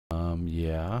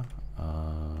Yeah.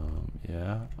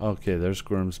 Yeah. Okay, there's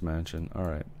Gwerm's mansion.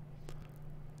 Alright.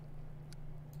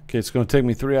 Okay, it's going to take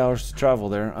me 3 hours to travel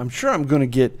there. I'm sure I'm going to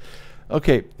get...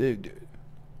 Okay.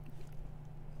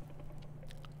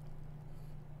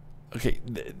 Okay.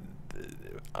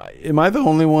 Am I the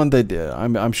only one that...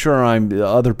 I'm sure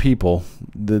other people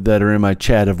that are in my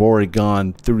chat have already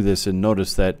gone through this and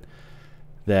noticed that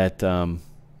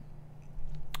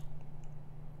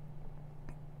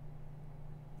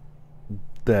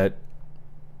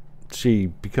she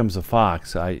becomes a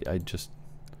fox. I just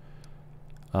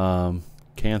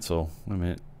cancel. Wait a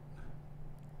minute.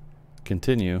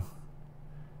 Continue.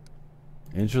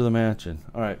 Enter the mansion.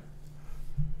 All right.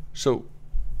 So,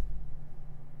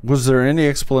 was there any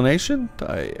explanation?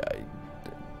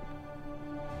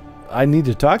 I need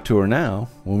to talk to her now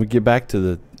when we get back to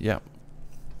the... Yeah.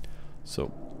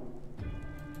 So.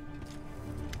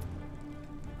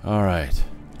 All right.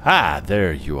 Ah,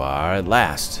 there you are at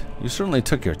last. You certainly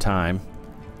took your time.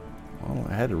 Well,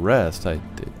 I had to rest. I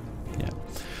did. Yeah.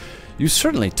 You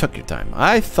certainly took your time.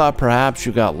 I thought perhaps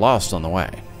you got lost on the way.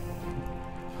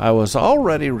 I was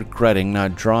already regretting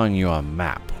not drawing you a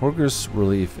map. Horger's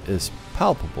relief is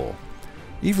palpable,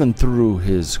 even through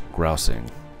his grousing.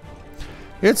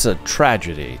 It's a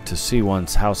tragedy to see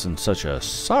one's house in such a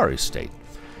sorry state,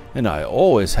 and I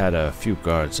always had a few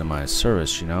guards in my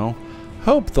service, you know.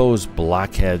 Hope those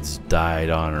blockheads died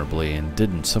honorably and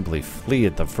didn't simply flee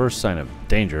at the first sign of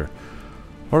danger.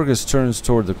 Horgus turns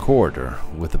toward the corridor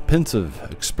with a pensive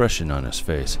expression on his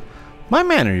face. My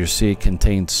manor, you see,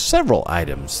 contains several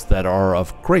items that are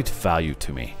of great value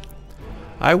to me.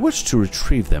 I wish to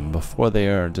retrieve them before they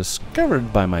are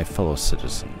discovered by my fellow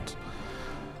citizens,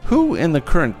 who in the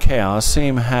current chaos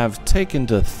seem have taken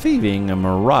to thieving and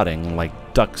marauding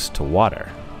like ducks to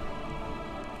water.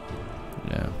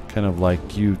 Yeah, kind of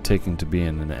like you taking to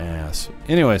being an ass.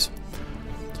 Anyways,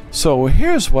 so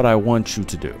here's what I want you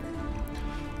to do.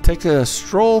 Take a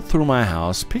stroll through my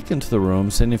house, peek into the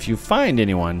rooms, and if you find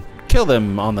anyone, kill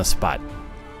them on the spot.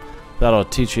 That'll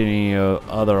teach any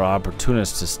other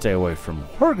opportunists to stay away from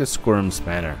Horgus Gwerm's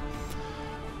manor.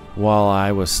 While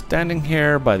I was standing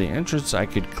here by the entrance, I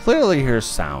could clearly hear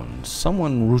sounds,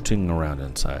 someone rooting around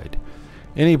inside.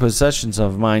 Any possessions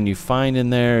of mine you find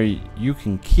in there, you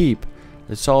can keep.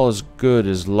 It's all as good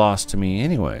as lost to me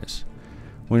anyways.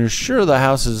 When you're sure the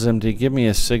house is empty, give me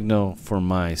a signal from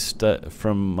my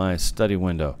study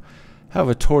window. Have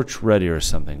a torch ready or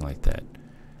something like that.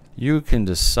 You can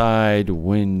decide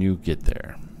when you get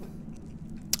there.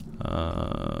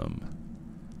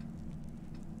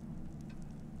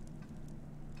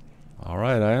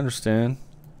 Alright, I understand.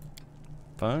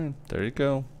 Fine, there you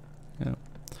go. Yeah.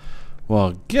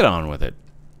 Well, get on with it.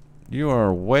 You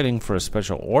are waiting for a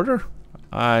special order?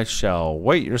 I shall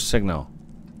wait your signal.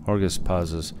 Horgus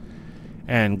pauses.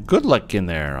 And good luck in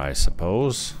there, I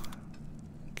suppose.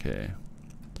 Okay.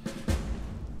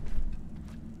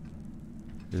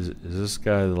 Is this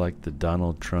guy like the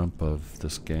Donald Trump of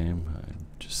this game? I'm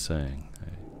just saying.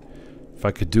 If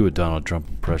I could do a Donald Trump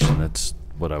impression, that's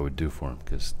what I would do for him,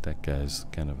 because that guy's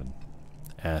kind of an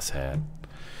asshat.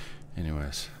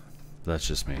 Anyways, that's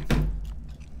just me.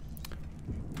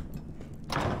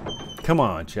 Come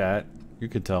on, chat. You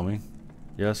could tell me.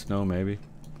 Yes, no, maybe.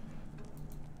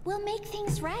 We'll make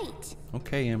things right.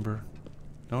 Okay, Ember.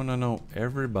 No.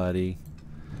 Everybody.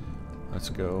 Let's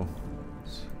go.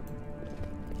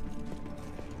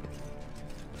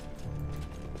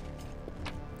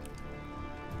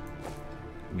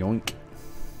 Yoink.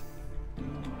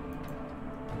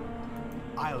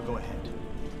 I'll go ahead.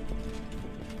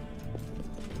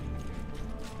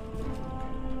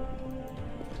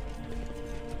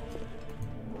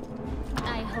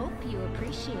 I hope you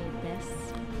appreciate this.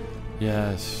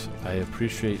 Yes, I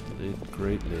appreciate it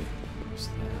greatly. What's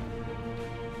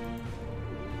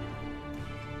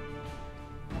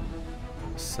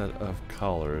that? Set of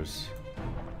collars.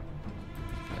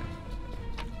 Okay.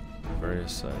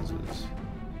 Various sizes.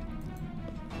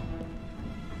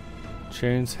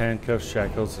 Chains, handcuffs,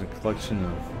 shackles, and a collection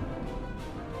of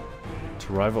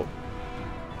to rival.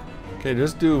 Okay,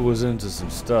 this dude was into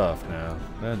some stuff now.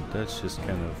 That's just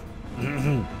kind of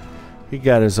he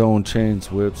got his own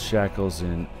chains, whips, shackles,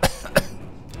 and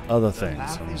other things.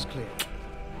 Path is clear.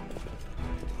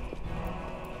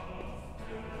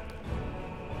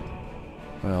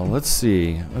 Well, let's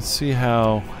see. Let's see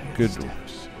how good.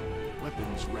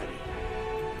 Weapons ready.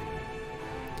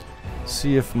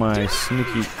 See if my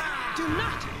sneaky. Do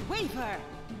not waver.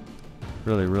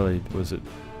 Really, was it?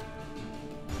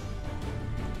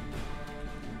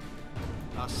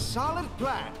 A solid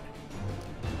plan.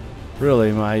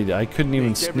 Really, I couldn't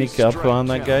even sneak up on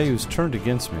that guy. He was turned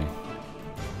against me.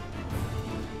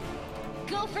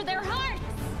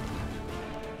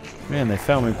 Man, they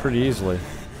found me pretty easily.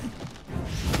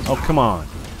 Oh, come on.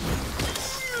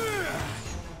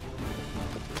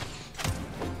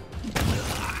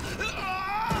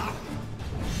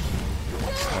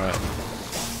 Alright.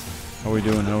 How are we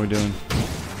doing? How are we doing?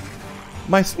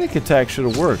 My sneak attack should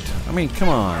have worked. I mean, come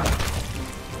on.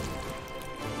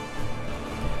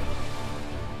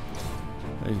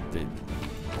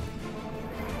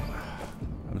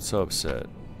 I'm so upset.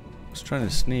 I was trying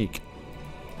to sneak.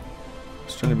 I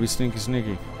was trying to be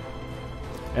sneaky.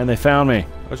 And they found me.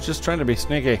 I was just trying to be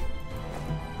sneaky.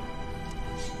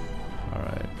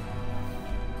 Alright.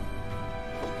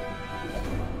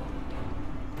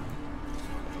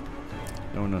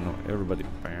 No. Everybody.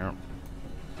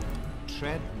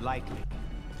 Tread lightly.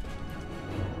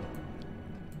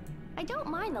 I don't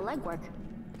mind the legwork.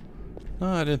 No,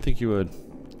 I didn't think you would.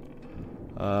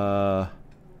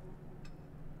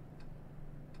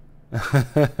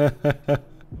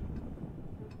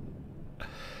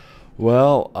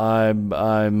 Well, I'm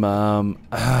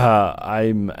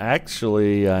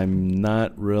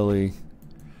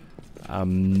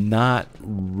not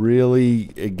really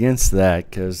against that,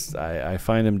 because I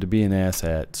find him to be an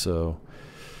asshat. So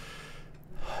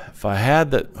if I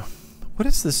had that, what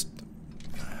is this?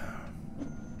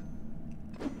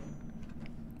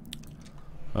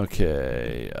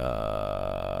 Okay,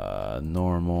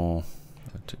 normal.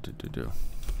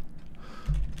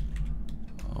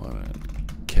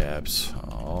 Caps,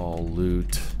 all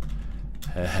loot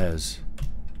has,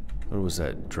 what was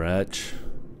that, Dretch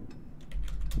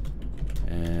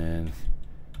and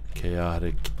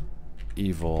chaotic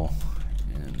evil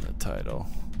in the title.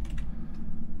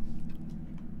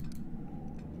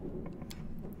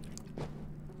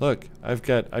 Look, I've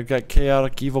got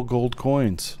chaotic evil gold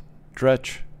coins.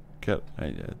 Dretch. I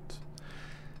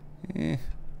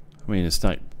mean, it's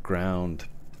not ground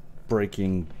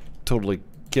breaking, totally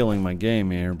killing my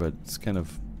game here, but it's kind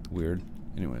of weird.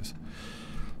 Anyways,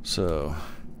 so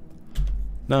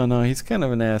no, he's kind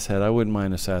of an asshat. I wouldn't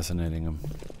mind assassinating him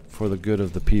for the good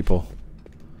of the people.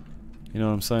 You know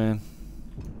what I'm saying?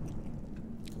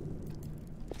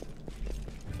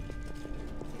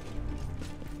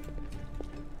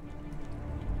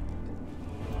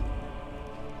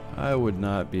 I would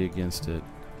not be against it.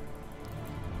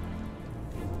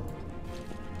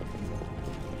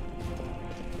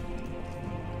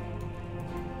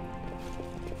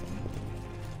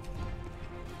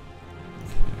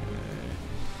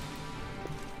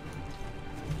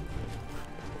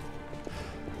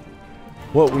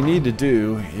 What we need to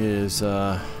do is,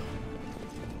 okay.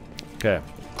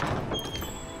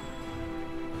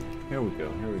 Here we go.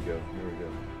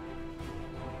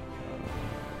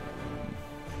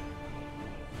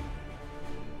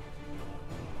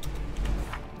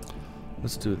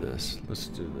 Let's do this.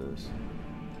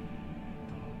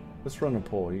 Let's run a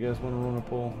poll. You guys want to run a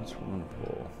poll? Let's run a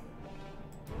poll.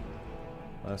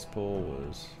 Last poll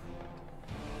was,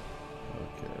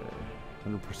 okay,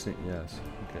 100% yes.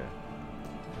 Okay.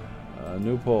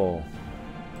 New poll.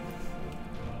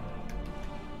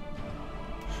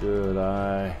 Should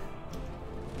I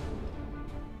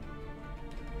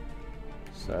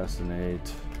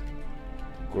assassinate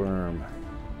Gwerm?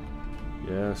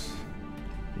 Yes.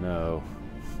 No.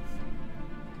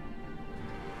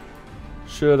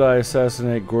 Should I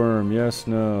assassinate Gwerm? Yes,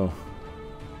 no.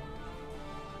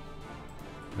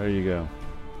 There you go.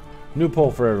 New poll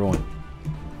for everyone.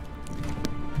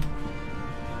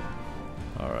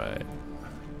 Alright.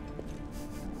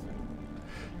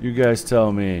 You guys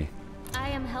tell me. I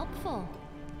am helpful,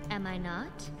 am I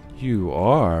not? You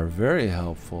are very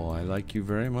helpful. I like you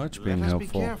very much being Let us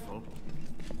helpful. be careful.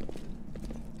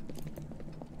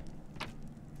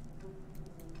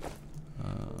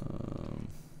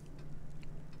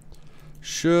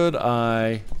 Should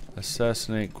I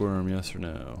assassinate Gwerm? Yes or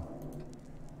no?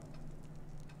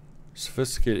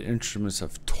 Sophisticated instruments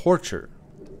of torture.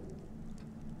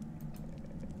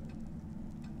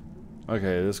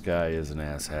 Okay, this guy is an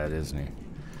asshat, isn't he?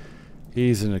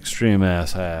 He's an extreme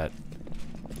asshat.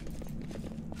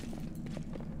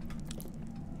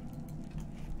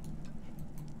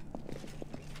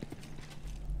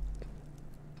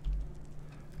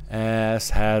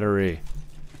 Asshattery.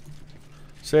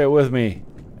 Say it with me.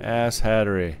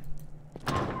 Asshattery.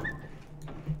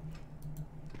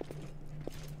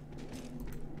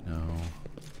 No.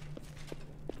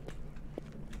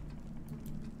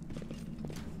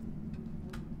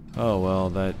 Oh well,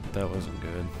 that wasn't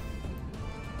good.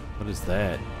 What is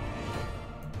that?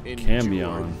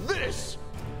 Cambion. This.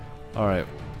 All right.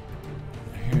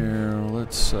 Here,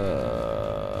 let's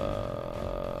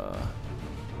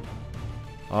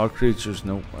all creatures.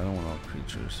 Nope, I don't want all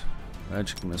creatures.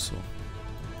 Magic missile.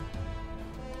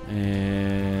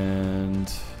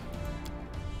 And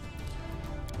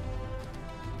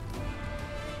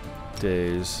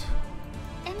daze.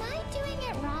 Am I doing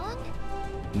it wrong?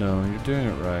 No, you're doing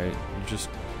it right. You just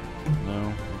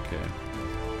no. Okay.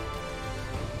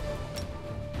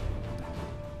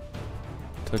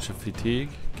 Touch of fatigue.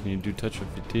 Can you do touch of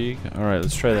fatigue? All right,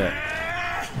 let's try that.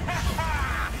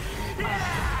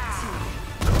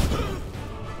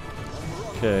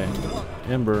 Okay,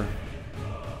 Ember.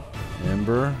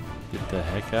 Ember, get the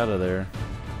heck out of there.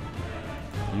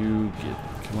 You get,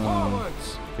 come on.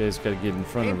 You guys gotta get in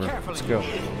front of her. Let's go.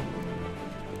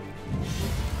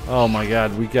 Oh my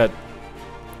god, we got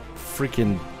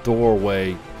freaking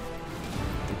doorway.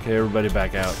 Okay, everybody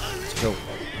back out. Let's go.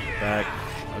 Back.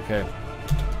 Okay.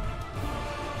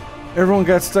 Everyone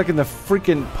got stuck in the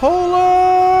freaking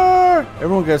polar!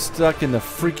 Everyone got stuck in the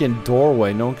freaking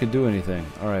doorway. No one can do anything.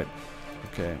 Alright.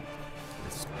 Okay.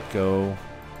 Let's go.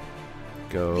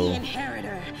 Go. The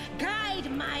inheritor,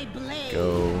 guide my blade.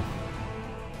 Go.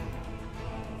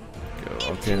 Go.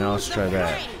 Okay, now let's try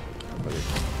that. Everybody.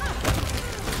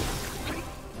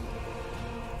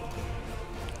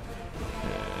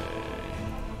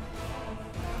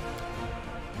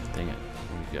 Dang it. What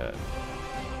do we got?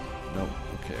 Nope.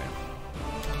 Okay.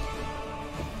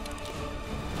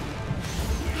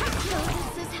 So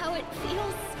this is how it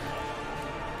feels.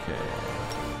 Okay.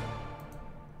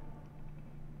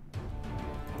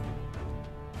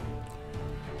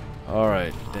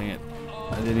 Alright, dang it.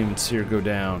 I didn't even see her go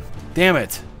down. Damn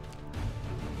it!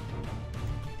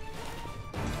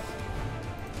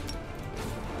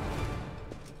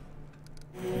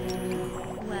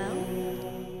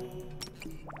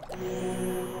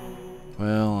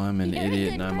 Well, I'm an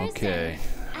idiot and I'm okay.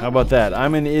 How about that?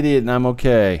 I'm an idiot and I'm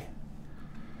okay.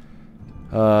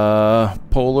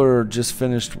 Polar just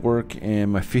finished work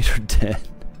and my feet are dead.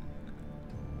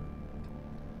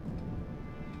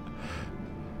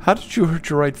 How did you hurt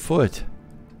your right foot?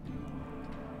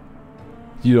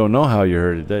 You don't know how you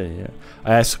hurt it, do you? Yeah.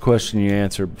 I asked a question, you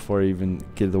answer before I even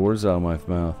get the words out of my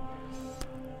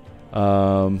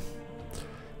mouth.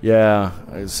 Yeah,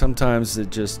 sometimes it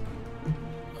just...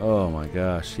 Oh my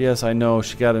gosh. Yes, I know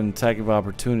she got an attack of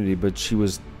opportunity, but she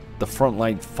was the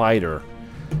frontline fighter.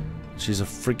 She's a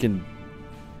freaking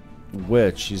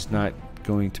witch. She's not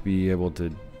going to be able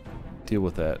to deal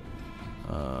with that.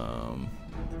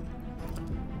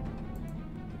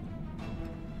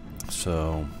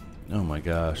 So, oh my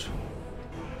gosh.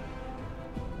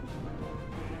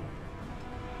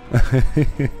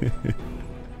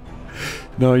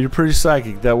 No, you're pretty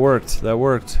psychic. That worked. That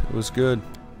worked. It was good.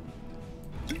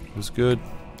 It was good.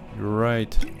 You're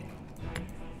right.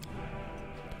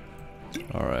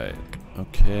 Alright.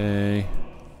 Okay.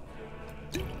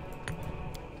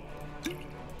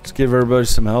 Let's give everybody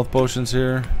some health potions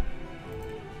here.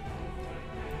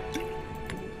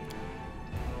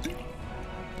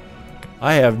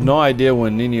 I have no idea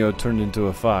when Nino turned into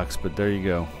a fox, but there you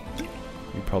go.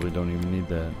 You probably don't even need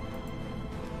that.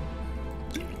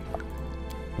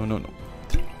 Oh, no, no.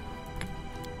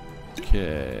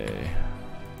 Okay.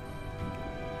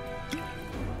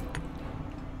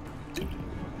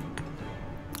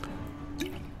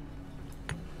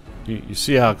 You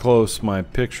see how close my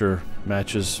picture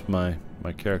matches my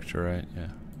character, right? Yeah,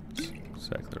 that's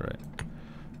exactly right.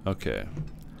 Okay.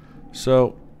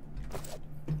 So...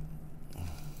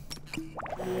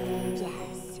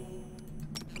 Yes.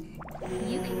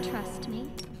 You can trust me.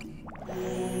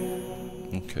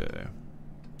 Okay.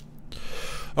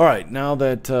 Alright, now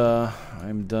that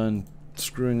I'm done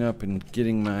screwing up and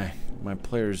getting my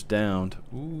players downed.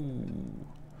 Ooh.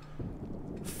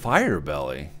 Fire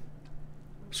belly.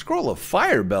 Scroll of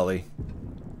fire belly.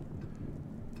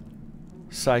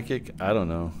 Psychic? I don't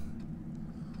know.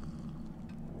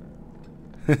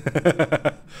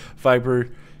 Viper,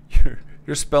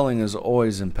 your spelling is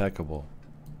always impeccable.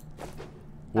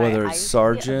 Whether it's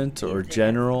sergeant or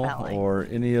general or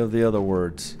any of the other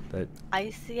words that. I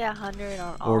see 100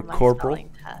 on all or my corporal.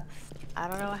 spelling tests. I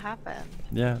don't know what happened.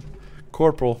 Yeah,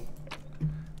 corporal.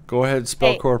 Go ahead,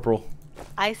 spell corporal.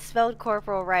 I spelled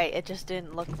corporal right. It just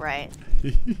didn't look right.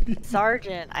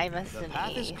 Sergeant, I missed The an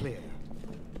path E. is clear.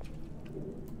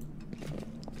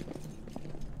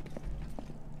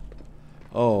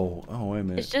 Oh, wait a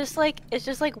minute. It's just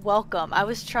like welcome. I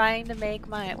was trying to make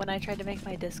when I tried to make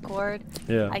my Discord,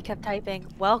 Yeah. I kept typing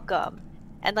welcome.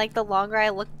 And like the longer I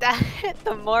looked at it,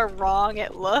 the more wrong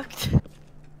it looked.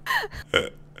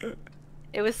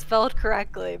 It was spelled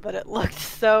correctly, but it looked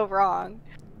so wrong.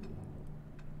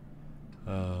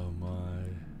 Oh my.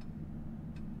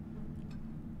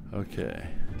 Okay.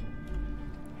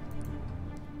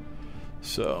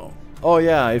 So, oh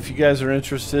yeah, if you guys are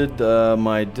interested,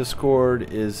 my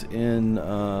Discord is in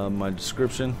my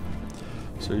description.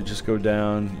 So you just go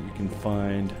down, you can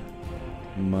find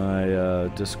my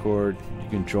Discord. You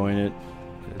can join it.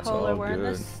 It's Polar, all we're in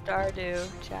the good. Stardew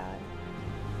chat.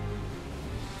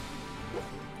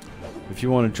 If you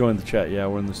want to join the chat, yeah,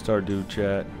 we're in the Stardew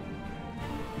chat.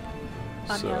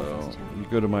 On So Yelp's too. you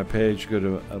go to my page, go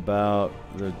to about,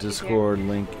 the Discord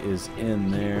link is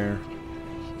in there.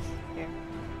 Here.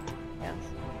 Yes.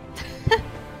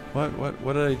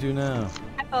 What did I do now?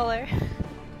 Hi, Polar.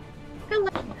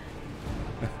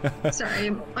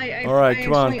 Sorry, I All right,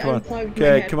 come on, actually come on. unplugged my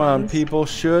Okay, come on, headphones. people.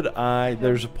 Should I?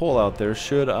 There's a poll out there.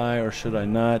 Should I or should I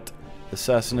not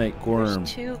assassinate Gwerm?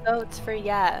 There's 2 votes for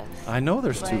yes. I know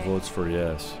there's 2 Like, votes for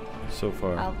yes so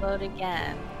far. I'll vote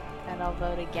again, and I'll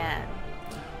vote again,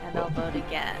 and I'll vote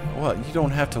again. Well, you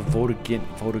don't have to vote again,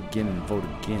 and vote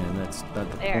again. That's not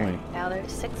the There. point. Now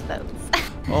there's 6 votes.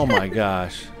 Oh my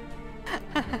gosh.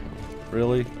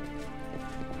 Really?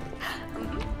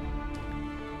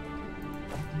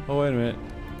 Oh, wait a minute.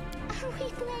 Are we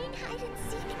playing hide and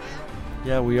seek now?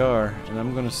 Yeah, we are. And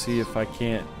I'm going to see if I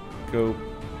can't go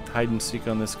hide and seek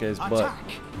on this guy's butt. Attack!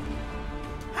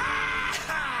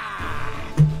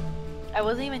 I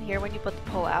wasn't even here when you put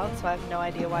the poll out, so I have no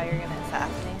idea why you're gonna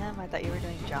assassinate him. I thought you were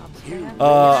doing jobs for him.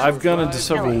 I've gone into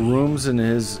several Really? rooms in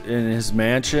his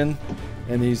mansion,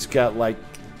 and he's got like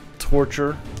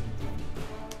torture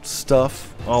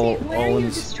stuff all See, why all are in you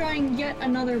his. destroying yet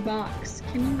another box?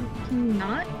 Can you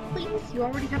not, please? You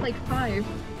already have like 5.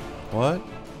 What?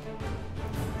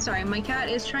 Sorry, my cat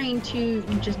is trying to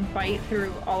just bite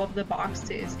through all of the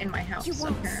boxes in my house. You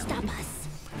won't apparently. stop us.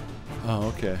 Oh,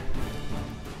 okay.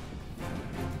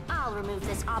 I'll remove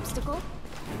this obstacle.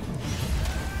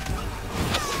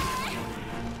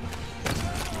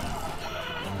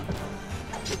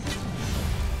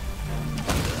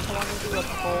 I want to do a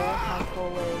poll. How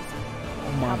cool is?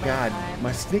 Oh my How many God, times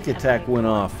my sneak am attack I went going-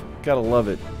 off. Gotta love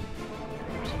it.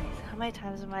 How many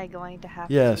times am I going to have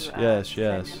Yes, to yes,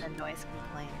 send yes. in a noise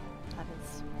complaint? That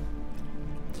is.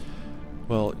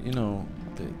 Well, you know,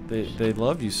 they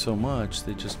love you so much,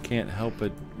 they just can't help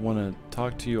but want to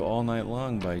talk to you all night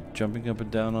long by jumping up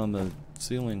and down on the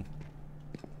ceiling.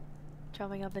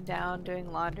 Jumping up and down,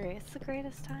 doing laundry. It's the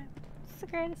greatest time. It's the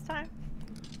greatest time.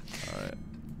 All right.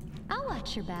 I'll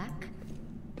watch your back.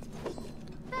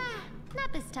 Ah,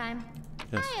 not this time.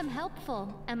 Yes. I am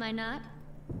helpful, am I not?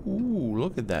 Ooh,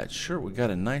 look at that shirt. We got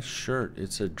a nice shirt.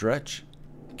 It's a Dretch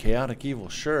Chaotic Evil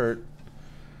shirt.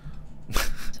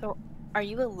 So, are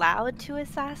you allowed to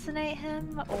assassinate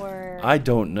him, or? I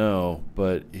don't know,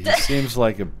 but he seems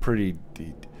like a pretty.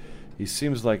 He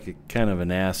seems like a kind of an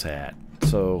asshat.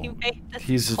 So You made this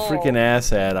he's a poll. freaking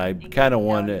asshat. I You kind of know.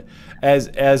 want to,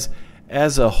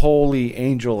 as a holy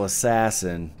angel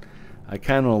assassin, I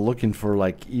kind of looking for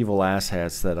like evil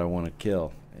asshats that I want to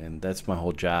kill, and that's my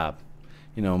whole job.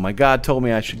 You know, my God told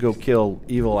me I should go kill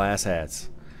evil asshats.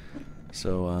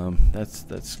 So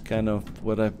that's kind of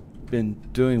what I've been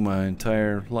doing my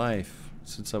entire life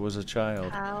since I was a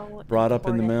child. How Brought up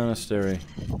in the important- monastery.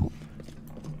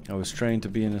 I was trained to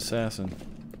be an assassin.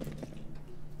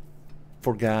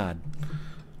 For God.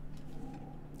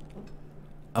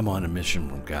 I'm on a mission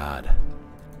from God.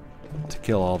 To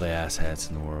kill all the asshats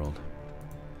in the world.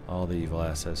 All the evil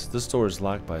asshats. This door is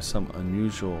locked by some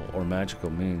unusual or magical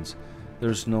means.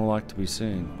 There's no lock to be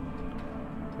seen.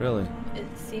 Really? It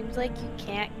seems like you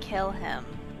can't kill him.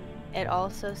 It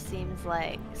also seems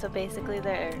like, so basically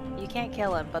you can't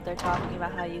kill him, but they're talking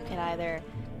about how you can either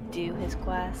do his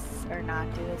quests or not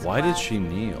do his quests. Why did she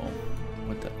kneel?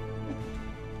 What the?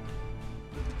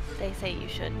 They say you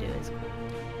should do his quests.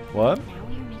 What? Now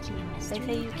you're making a mystery. They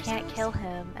say you of can't ourselves. kill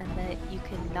him and that you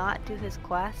cannot do his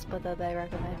quests, but that they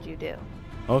recommend you do.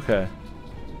 Okay.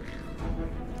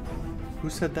 Who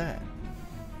said that?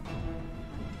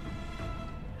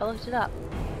 I looked it up.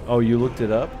 Oh, you looked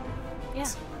it up? Yeah.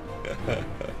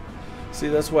 See,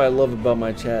 that's what I love about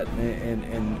my chat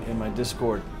and my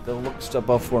Discord. They'll look stuff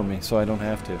up for me, so I don't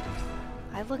have to.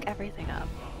 I look everything up.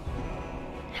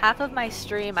 Half of my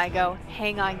stream, I go,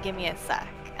 hang on, give me a sec.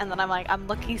 And then I'm like, I'm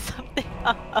looking something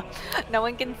up. No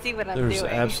one can see what I'm There's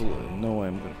doing. absolutely no way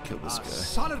I'm going to kill this A guy.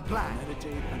 solid plan.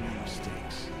 Meditate on your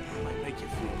mistakes. It might make you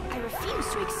feel I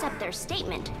refuse to accept their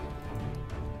statement.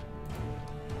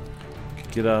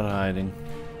 Get out of hiding.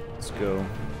 Let's go.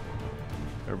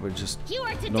 Everybody just You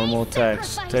are today's normal attacks.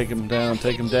 sacrifice. Take him down,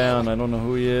 take him down. I don't know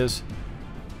who he is.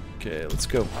 Okay, let's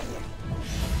go.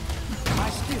 my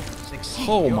skills exceed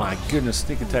Oh yours. my goodness,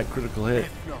 sneak attack critical hit.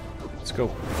 If not, Let's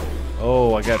go.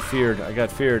 Oh, I got feared. I got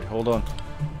feared. Hold on.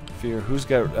 fear. Who's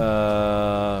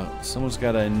got, someone's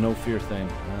got a no fear thing.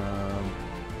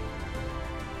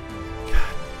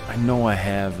 God, I know I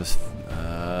have this.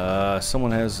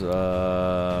 Someone has,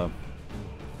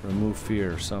 remove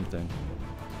fear or something.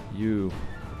 You.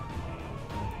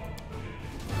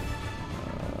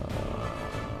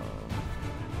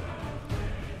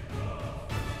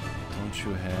 Don't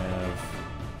you have...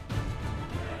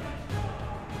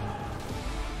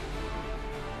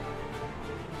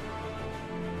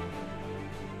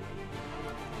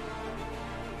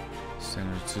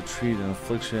 Standards to treat an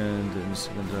affliction,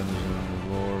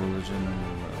 lore, religion.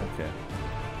 Okay.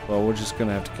 Well, we're just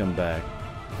gonna have to come back.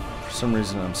 For some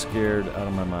reason, I'm scared out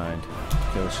of my mind.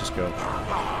 Okay, let's just go.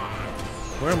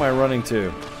 Where am I running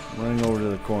to? I'm running over to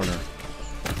the corner.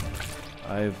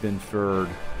 I have been furred.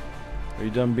 Are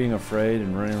you done being afraid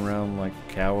and running around like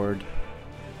a coward?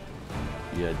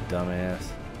 You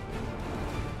dumbass.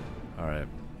 Alright.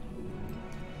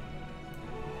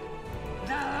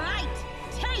 The light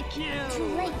take you! Too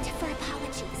late for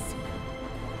apologies.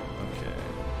 Okay.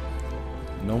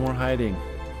 No more hiding.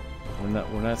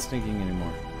 We're not sneaking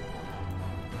anymore.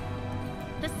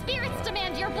 The spirits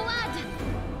demand your blood!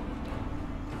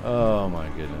 Oh my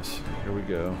goodness. Here we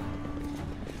go.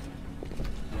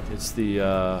 It's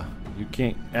the you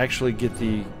can't actually get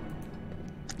the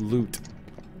loot.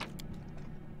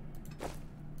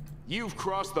 You've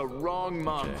crossed the wrong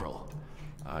mongrel.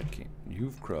 Okay. I can't.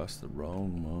 You've crossed the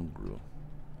wrong mongrel.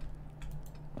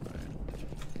 Alright.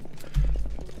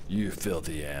 You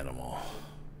filthy animal.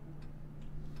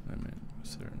 I mean,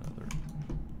 is there another?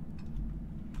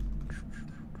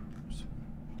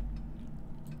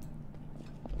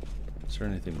 Is there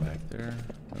anything back there?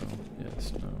 No.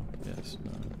 Yes. No. Yes.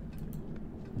 No.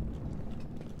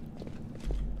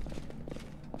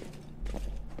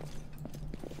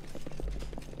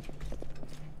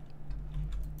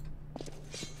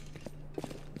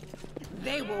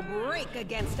 They will break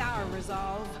against our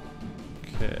resolve.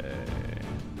 Okay.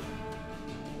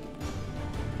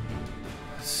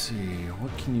 Let's see.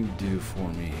 What can you do for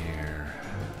me here?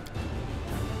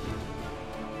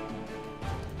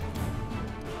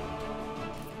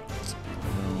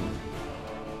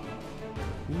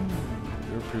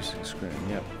 Your piercing scream.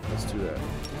 Yep, let's do that.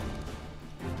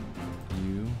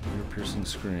 Your piercing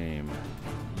scream.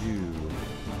 You.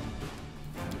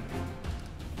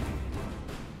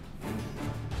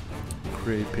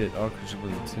 Create pit, occurs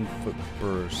with a 10-foot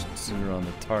burst, center on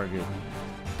the target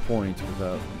point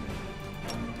without.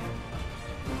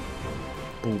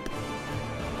 Boop.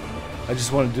 I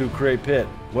just want to do create pit.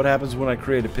 What happens when I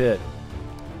create a pit?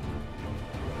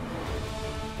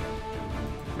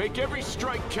 Make every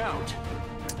strike count.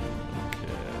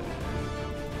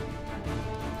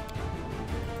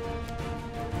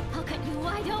 I'll cut you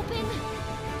wide open.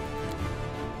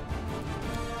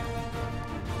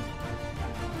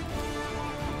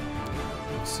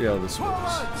 Let's see how this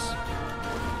works.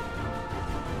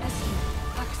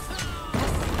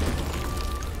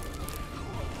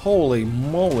 Holy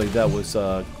moly, that was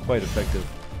quite effective.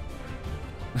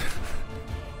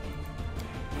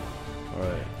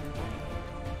 Alright.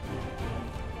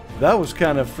 That was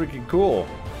kind of freaking cool.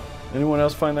 Anyone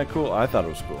else find that cool? I thought it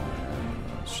was cool.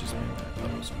 It's just me. I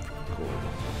thought it was freaking cool.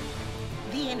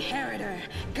 The Inheritor,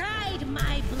 guide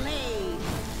my blade.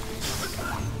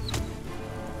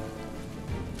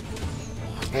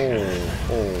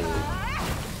 Oh.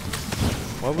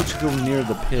 Why would you go near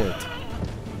the pit?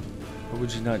 Why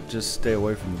would you not just stay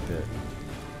away from the pit?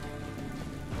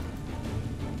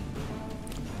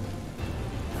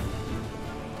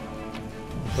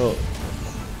 Oh.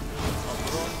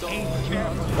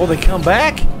 Oh, they come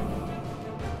back?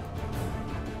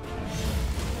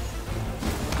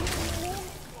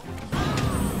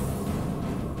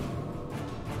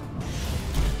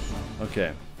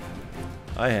 Okay.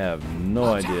 I have no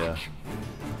idea.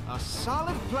 A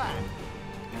solid plan.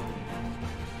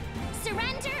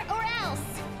 Surrender or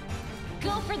else.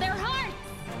 Go for their hearts.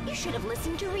 You should have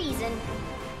listened to reason.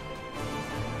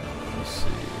 Let's see.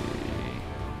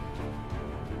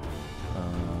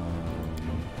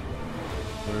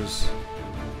 Where's...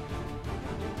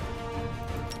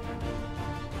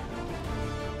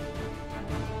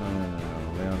 No.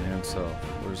 Lay on hand self.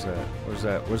 Where's that? Where's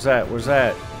that? Where's that? Where's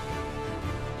that?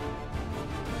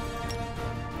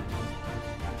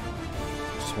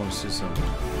 Just want to see something.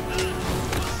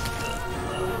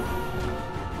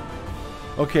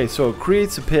 Okay, so it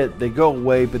creates a pit, they go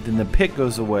away, but then the pit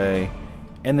goes away,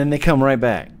 and then they come right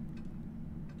back.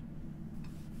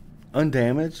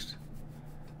 Undamaged?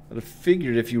 I'd have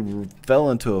figured if you fell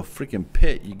into a freaking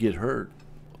pit, you'd get hurt.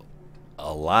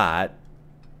 A lot.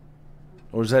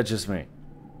 Or is that just me?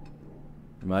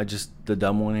 Am I just the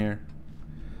dumb one here?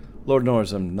 Lord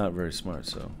knows I'm not very smart,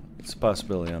 so it's a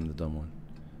possibility I'm the dumb one.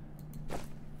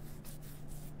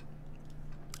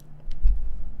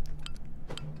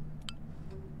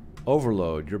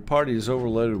 Overload. Your party is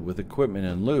overloaded with equipment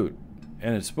and loot,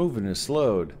 and its movement is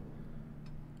slowed.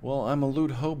 Well, I'm a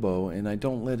loot hobo, and I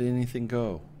don't let anything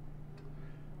go.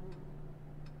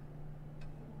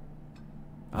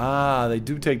 Ah, they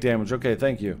do take damage. Okay,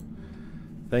 thank you.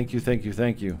 Thank you, thank you,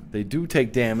 thank you. They do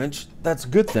take damage. That's a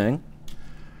good thing.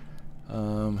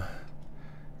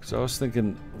 Because I was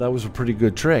thinking that was a pretty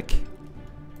good trick.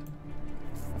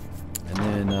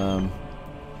 And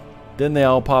then they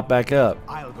all pop back up.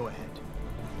 I'll go ahead.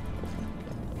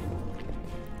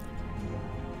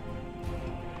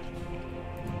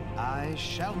 I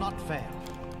shall not fail.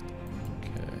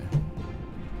 Okay.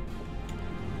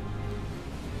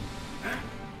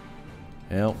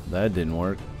 Well, that didn't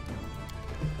work.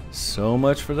 So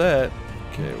much for that.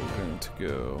 Okay, we're going to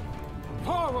go.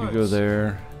 You go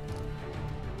there.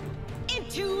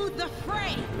 Into the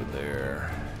fray. You go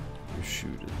there. You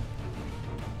shoot it.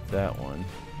 That one.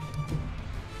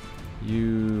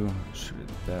 You shoot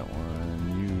it that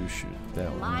one. You shoot it that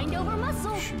one. Mind over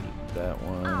muscle. Shoot it that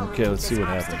one. I'll Okay, let's see this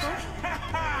what obstacle.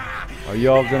 happens. Are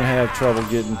y'all gonna have trouble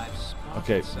getting?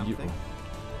 Okay.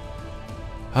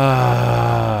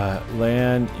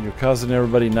 Lan, you're causing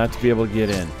everybody not to be able to get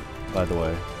in, by the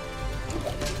way.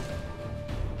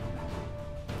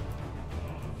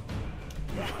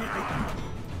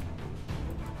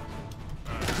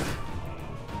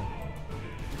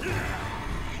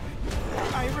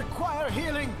 I require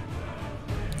healing.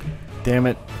 Damn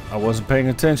it, I wasn't paying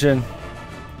attention.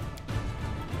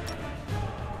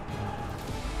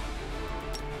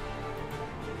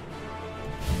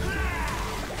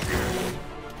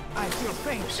 I feel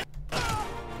faint.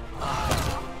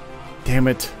 Damn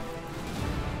it.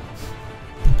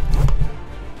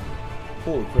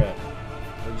 Holy crap.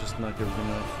 I just knocked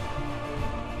everything off.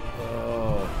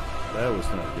 Oh, that was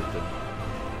not good then.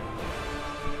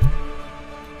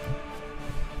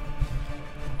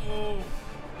 Oh.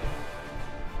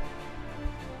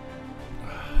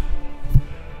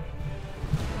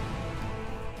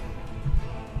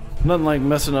 Nothing like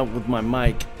messing up with my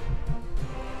mic.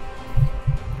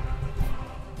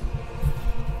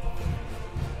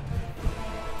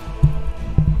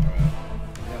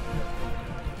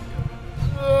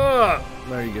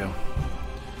 There you go.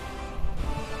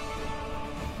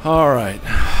 All right.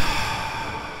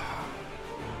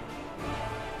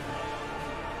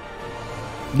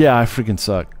 Yeah, I freaking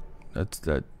suck.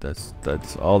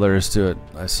 That's all there is to it.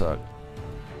 I suck.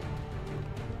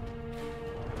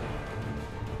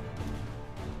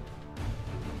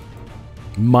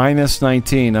 Minus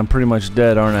 19. I'm pretty much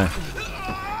dead, aren't I?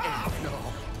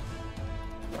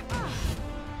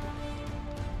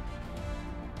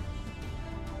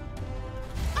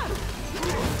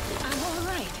 I'm all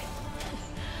right.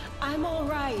 I'm all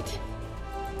right.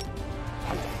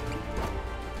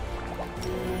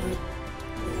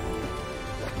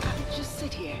 Just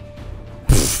sit here.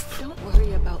 Don't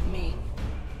worry about me.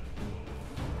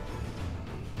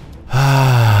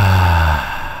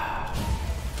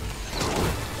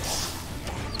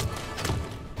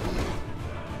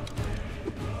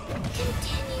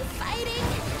 Continue fighting,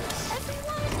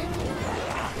 everyone.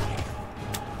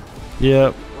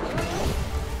 Yep.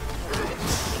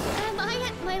 Am I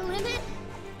at my limit?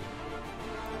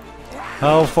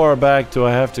 How far back do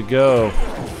I have to go? This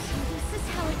is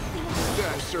how it feels.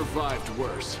 I survived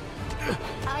worse.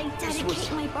 I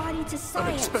dedicate my body to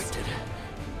science. Unexpected.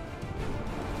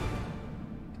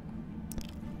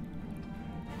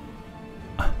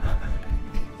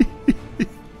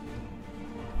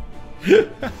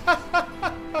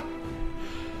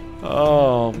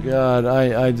 Oh God,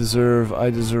 I deserve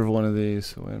one of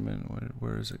these. Wait a minute,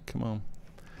 where is it? Come on,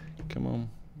 come on.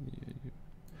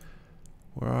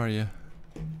 Where are you?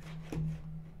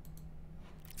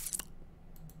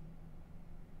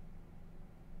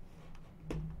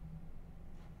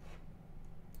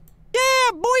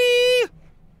 Yeah, boy!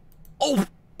 Oh!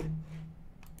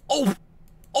 Oh!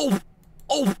 Oh!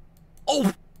 Oh!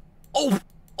 Oh! Oh!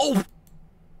 Oh!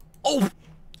 Oh!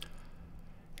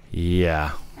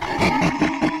 Yeah.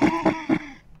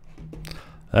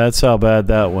 That's how bad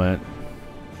that went.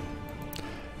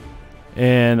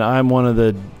 And I'm one of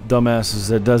the dumbasses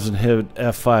that doesn't hit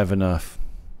F5 enough.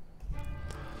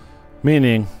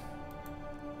 Meaning,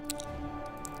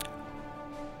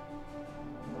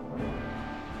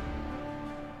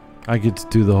 I get to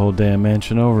do the whole damn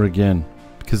mansion over again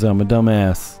because I'm a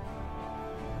dumbass.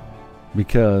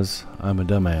 Because I'm a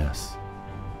dumbass.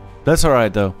 That's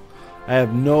alright though. I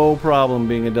have no problem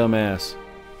being a dumbass.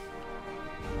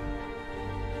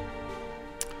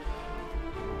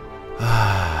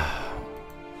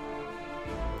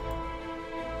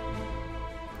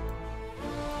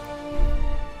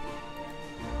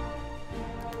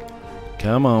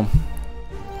 Come on.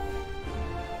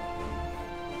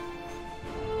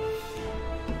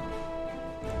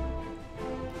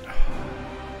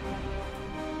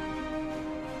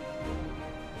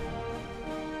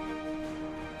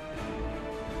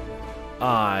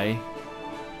 I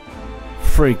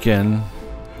freaking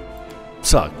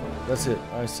suck. That's it.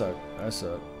 I suck. I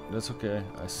suck. That's okay.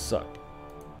 I suck.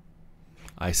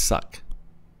 I suck.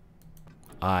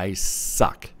 I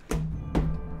suck.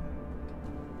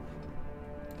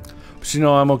 But you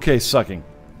know, I'm okay sucking.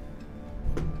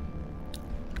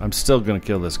 I'm still gonna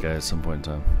kill this guy at some point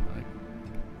in time.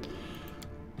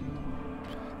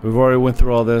 We've already went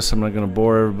through all this. I'm not gonna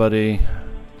bore everybody.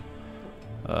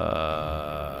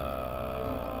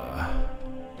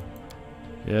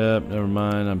 Yep, never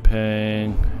mind. I'm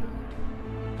paying.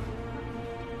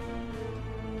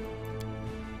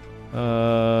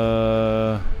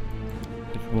 Come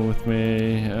with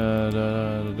me.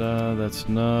 That's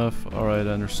enough. Alright, I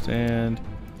understand.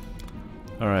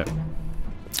 Alright.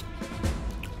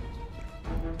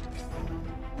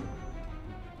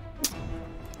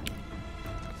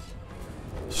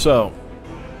 So,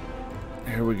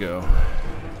 here we go.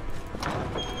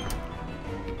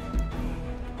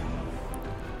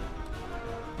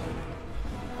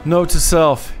 Note to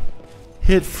self,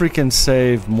 hit freaking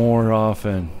save more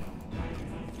often.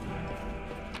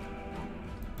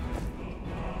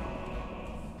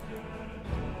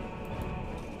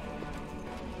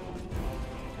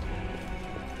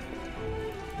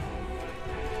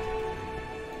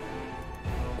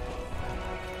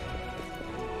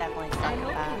 Definitely I suck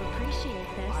hope at that. you appreciate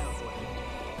this.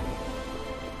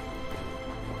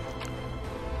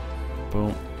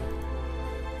 Boom.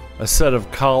 A set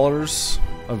of collars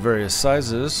of various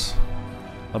sizes.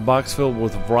 A box filled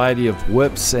with a variety of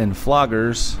whips and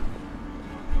floggers.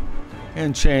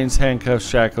 And chains, handcuffs,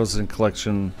 shackles, and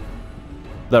collection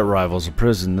that rivals a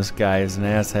prison. This guy is an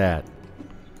asshat.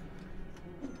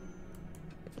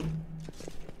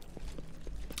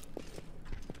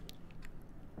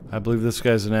 I believe this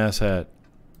guy's an asshat.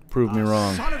 Prove me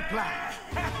wrong. Solid plan.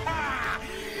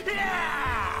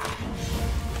 Yeah!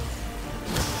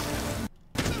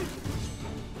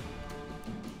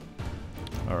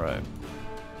 Alright.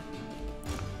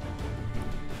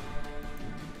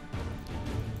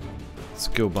 Let's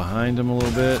go behind him a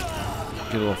little bit.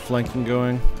 Get a little flanking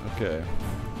going. Okay.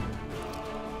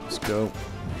 Let's go.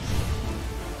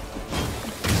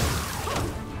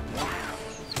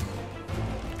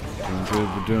 Doing good,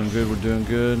 we're doing good, we're doing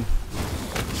good.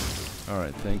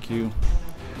 Alright, thank you.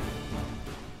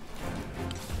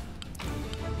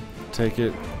 Take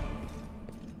it.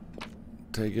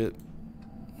 Take it.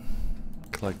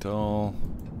 Collect all.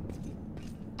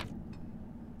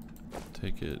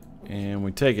 Take it. And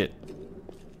we take it.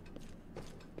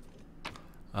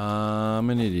 I'm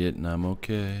an idiot and I'm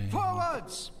okay.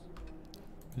 Forwards!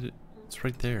 It's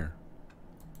right there.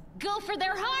 Go for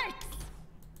their hearts!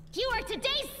 You are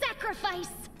today's sacrifice!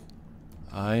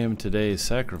 I am today's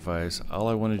sacrifice. All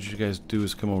I wanted you guys to do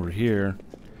is come over here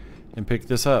and pick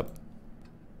this up.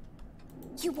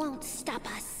 You won't stop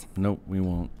us. Nope, we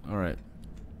won't. Alright.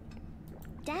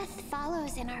 Death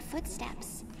follows in our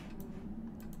footsteps.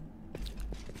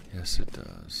 Yes, it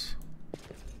does.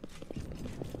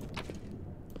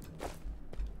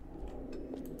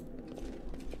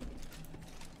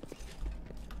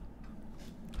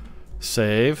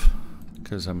 Save,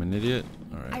 because I'm an idiot.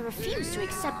 I Alright. refuse to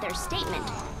accept their statement.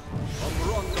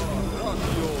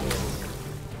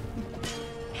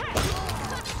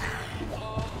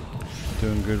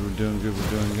 Doing good, we're doing good, we're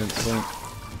doing good. Boom.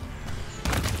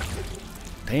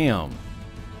 Damn.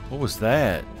 What was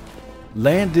that?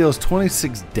 Land deals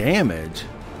 26 damage.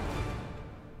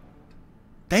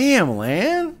 Damn,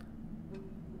 Land.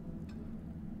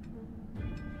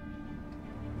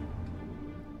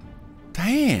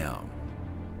 Damn.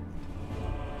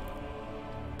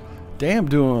 Damn,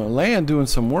 Land doing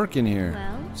some work in here.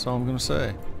 Well? That's all I'm gonna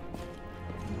say.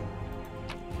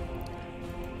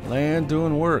 Land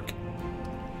doing work.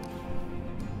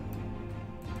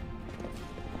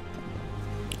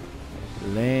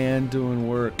 Land doing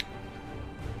work.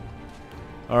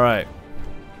 Alright.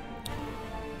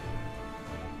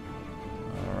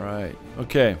 Alright.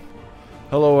 Okay.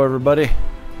 Hello, everybody.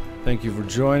 Thank you for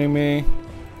joining me.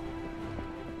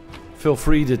 Feel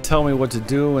free to tell me what to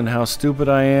do and how stupid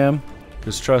I am.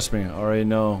 Because trust me, I already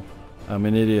know I'm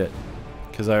an idiot.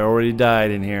 Because I already died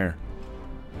in here.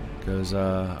 Because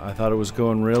I thought it was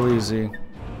going real easy.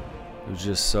 It was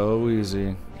just so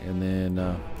easy. And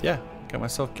then, yeah, got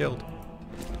myself killed.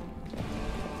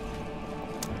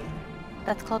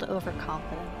 That's called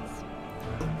overconfidence.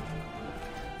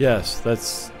 Yes,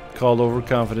 that's called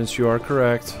overconfidence. You are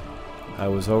correct. I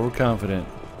was overconfident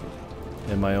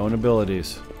in my own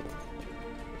abilities.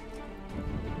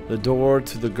 The door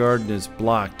to the garden is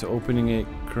blocked. Opening it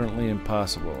currently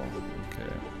impossible.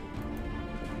 Okay.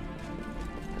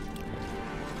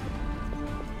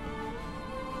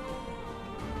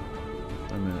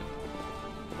 A minute.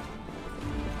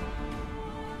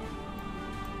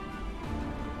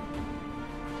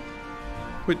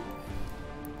 Wait.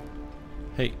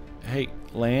 Hey,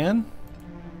 Lan?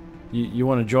 You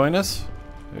want to join us?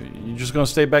 You just gonna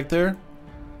stay back there?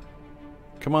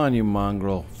 Come on, you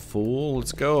mongrel fool.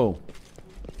 Let's go.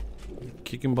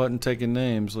 Kicking butt and taking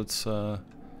names. Let's, okay.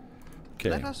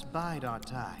 Let us bide our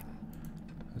time.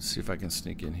 Let's see if I can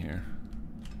sneak in here.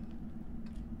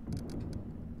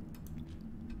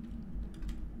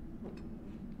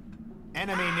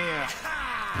 Enemy near.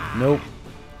 Nope.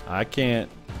 I can't.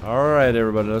 Alright,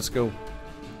 everybody, let's go.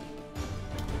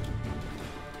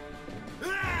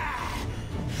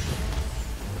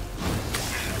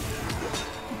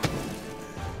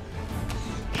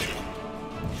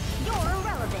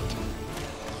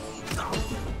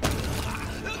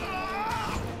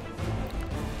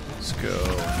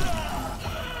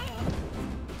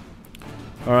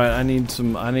 All right, I need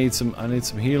some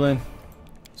healing.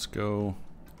 Let's go.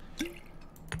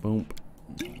 Boom,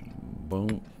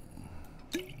 boom,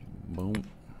 boom,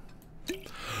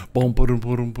 boom, boom,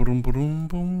 boom, boom, boom,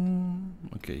 boom.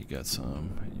 Okay, you got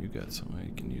some. You got some.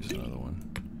 You can use another one.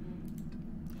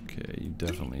 Okay, you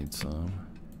definitely need some.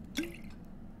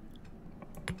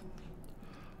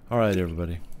 All right,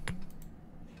 everybody.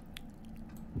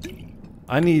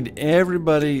 I need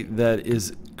everybody that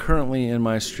is currently in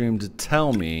my stream to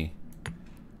tell me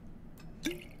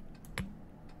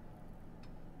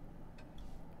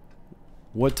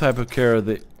what type of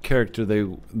character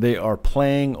they are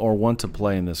playing or want to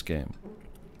play in this game.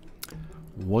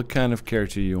 What kind of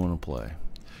character you want to play?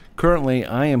 Currently,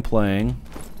 I am playing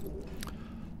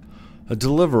a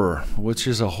Deliverer, which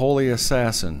is a holy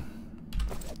assassin.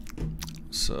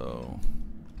 So,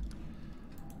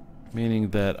 meaning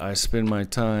that I spend my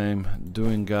time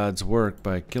doing God's work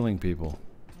by killing people.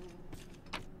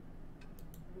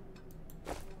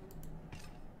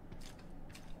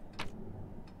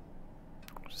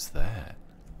 What is that?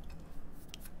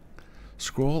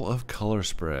 Scroll of color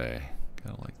spray.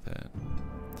 Kinda like that.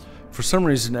 For some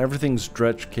reason, everything's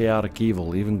dretched chaotic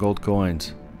evil, even gold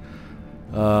coins.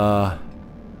 Oh,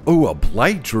 a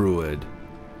blight druid.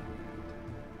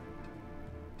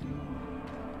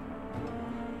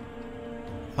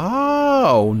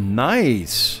 Oh,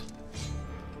 nice.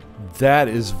 That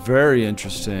is very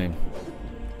interesting.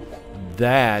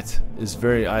 That is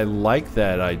very... I like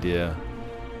that idea.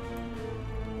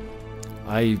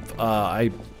 I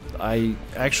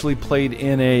actually played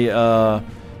in a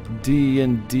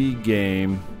D&D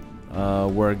game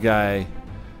where a guy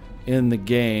in the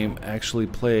game actually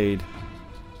played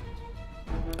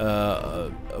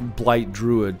a blight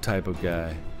druid type of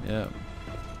guy. Yeah.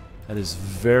 That is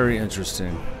very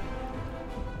interesting.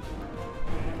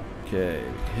 Okay,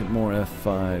 hit more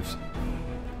F5s.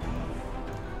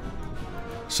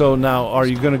 So now, are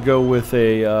you going to go with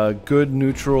a good,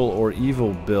 neutral, or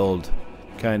evil build?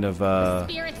 Kind of,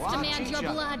 Spirits demand your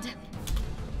blood.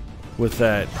 with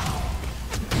that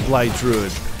blight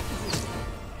druid.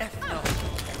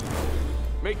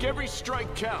 Make every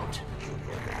strike count.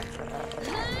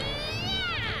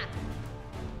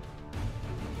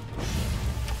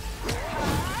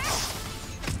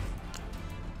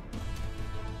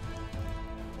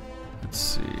 Let's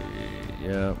see.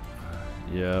 Yep.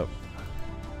 Yep.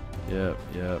 Yep.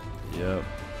 Yep. Yep.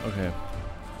 Okay.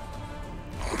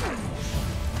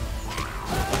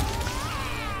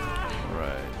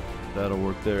 Alright. That'll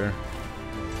work there.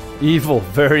 Evil.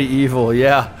 Very evil.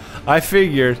 Yeah. I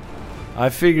figured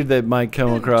that might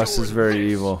come across as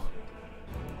very evil.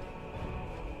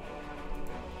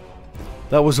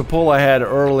 That was a poll I had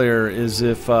earlier, is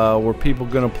if were people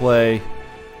going to play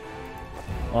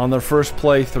on their first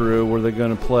playthrough, were they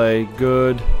going to play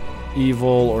good,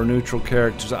 evil, or neutral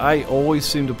characters? I always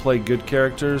seem to play good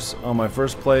characters on my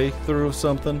first playthrough of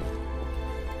something.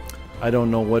 I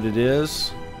don't know what it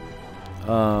is,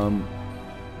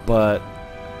 but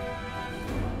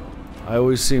I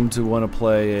always seem to want to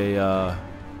play a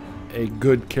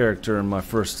good character in my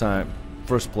first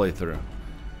playthrough.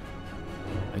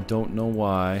 I don't know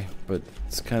why, but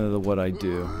it's kind of what I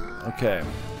do. Okay.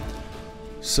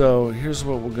 So here's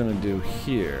what we're gonna do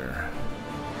here.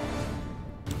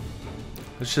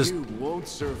 Let's just... You won't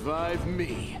survive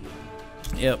me.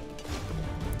 Yep.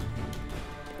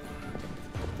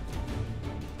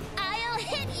 I'll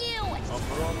hit you.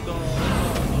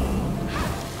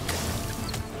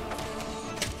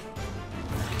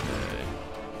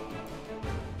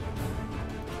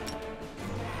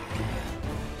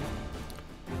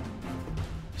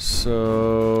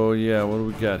 So, yeah, what do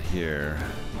we got here?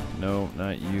 No,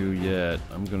 not you yet.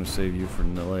 I'm gonna save you for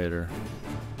later.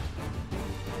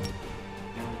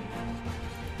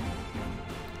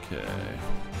 Okay.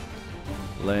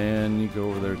 Lan, you go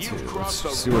over there too. Let's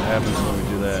see what happens when we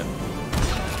do that.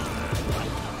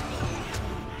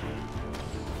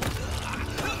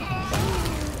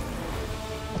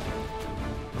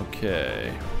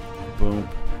 Okay. Boom.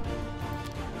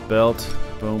 Belt.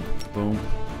 Boom. Boom.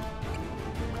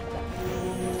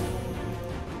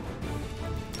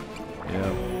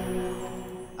 Yep.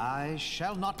 I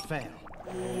shall not fail.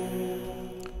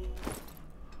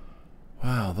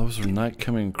 Wow, those are not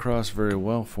coming across very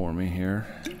well for me here.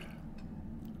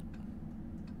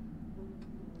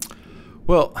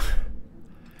 Well,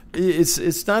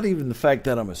 it's not even the fact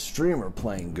that I'm a streamer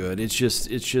playing good. It's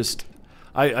just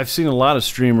I've seen a lot of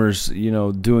streamers, you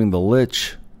know, doing the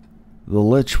Lich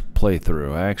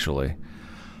playthrough actually.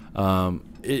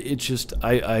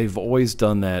 I've always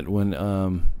done that when I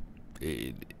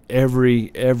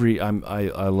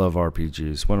love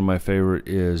RPGs. One of my favorite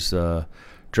is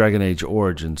Dragon Age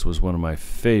Origins was one of my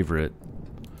favorite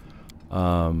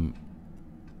when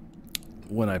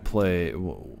I've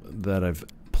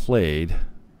played.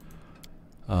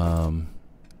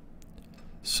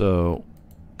 So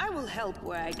I will help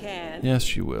where I can.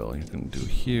 yes, you will. You can do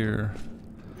here.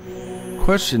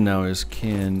 Question now is,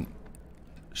 can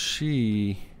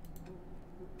she,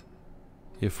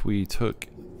 if we took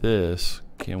this,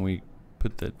 can we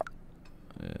put that?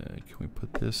 Can we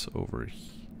put this over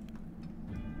here?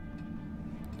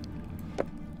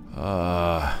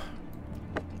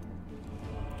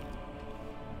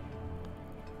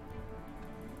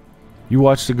 You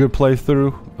watched a good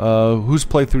playthrough? Whose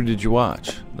playthrough did you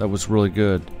watch? That was really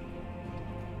good.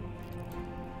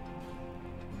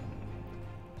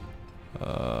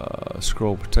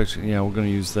 Scroll protection. Yeah, we're going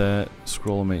to use that.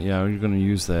 Scroll limit. Yeah, you're going to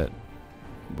use that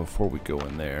before we go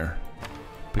in there.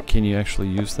 But can you actually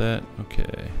use that?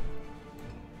 Okay.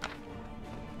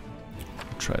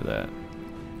 Try that.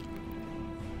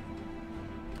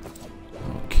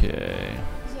 Okay.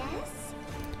 Yes?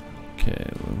 Okay,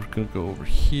 we're gonna go over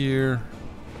here.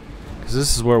 Because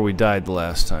this is where we died the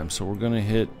last time. So we're gonna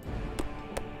hit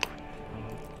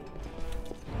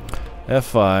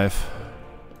F5.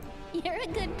 You're a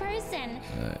good person.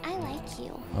 I like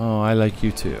you. Oh, I like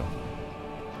you too.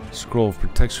 Scroll of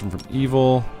protection from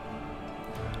evil.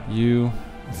 You.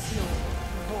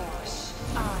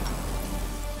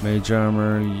 Mage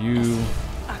armor, you.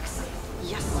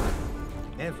 Yes.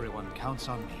 Everyone counts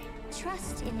on me.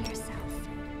 Trust in yourself.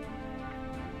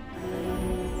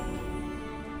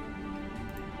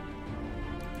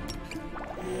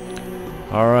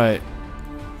 All right.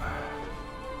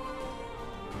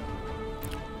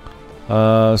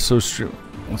 So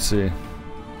let's see. So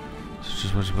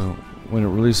just watch about when it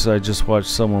releases. I just watched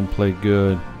someone play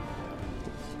good.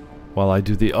 While I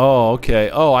do the okay.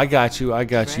 Oh, I got you. I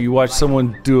got you. You watch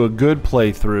someone do a good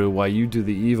playthrough while you do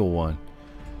the evil one.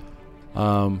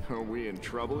 Are we in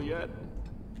trouble yet?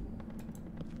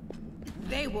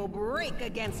 They will break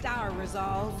against our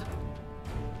resolve.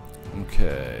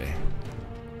 Okay.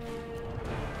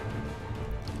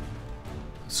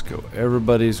 Let's go.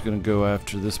 Everybody's gonna go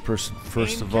after this person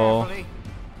first of all.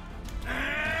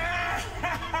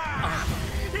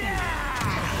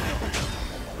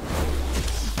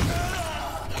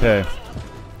 Okay.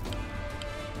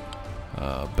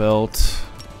 Belt.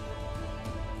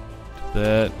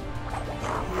 That.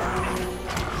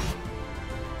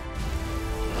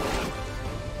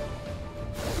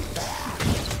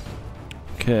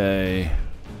 Okay.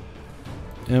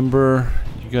 Ember,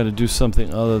 you got to do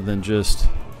something other than just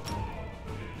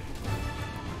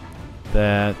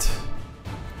that.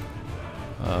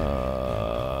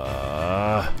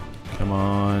 Come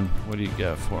on. What do you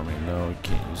got for me? No, we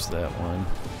can't use that one.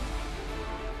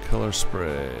 Color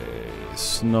spray.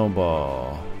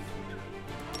 Snowball.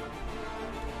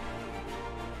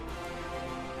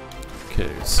 Okay,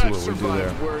 let's see what we do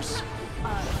there. Worse.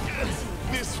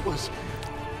 This was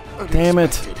Damn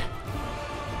it. unexpected.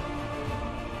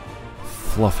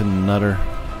 Fluffin' nutter.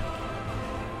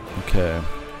 Okay.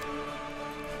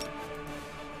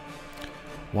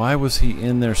 Why was he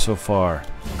in there so far?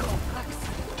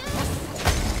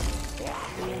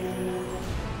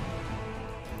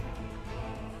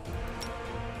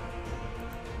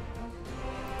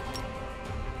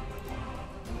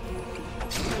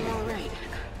 I'm all right.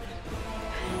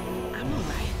 I'm all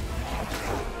right.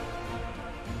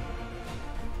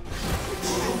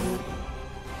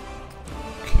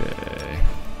 Okay.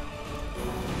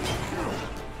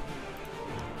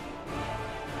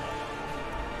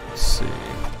 Let's see.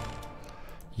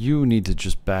 You need to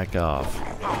just back off.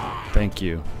 Thank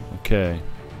you. Okay.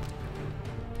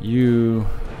 You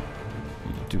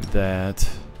do that.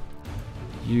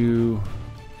 You.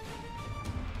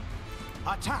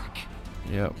 Attack!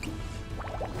 Yep.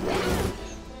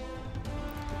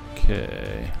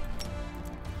 Okay.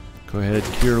 Go ahead,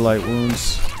 cure light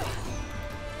wounds.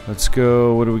 Let's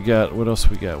go. What do we got? What else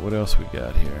we got? What else we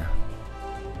got here?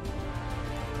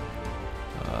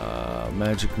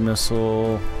 Magic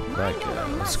missile. That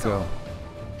guy. Let's go.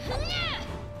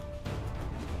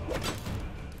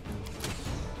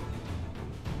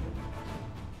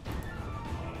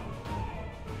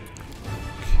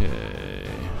 Okay.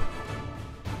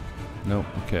 Nope.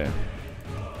 Okay.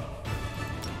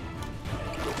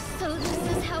 So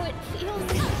this is how it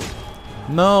feels.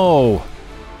 No!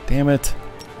 Damn it.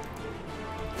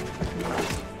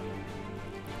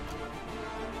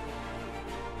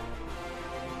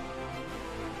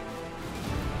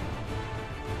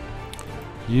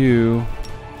 You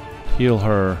heal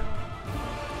her.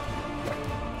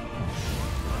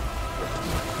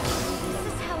 This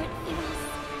is how it feels.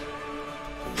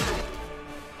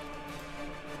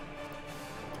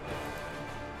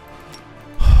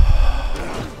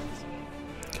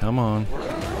 Come on.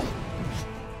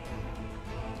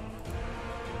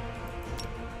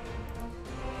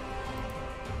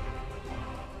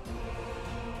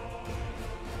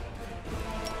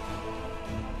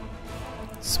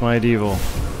 Smite evil.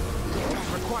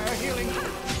 Require healing.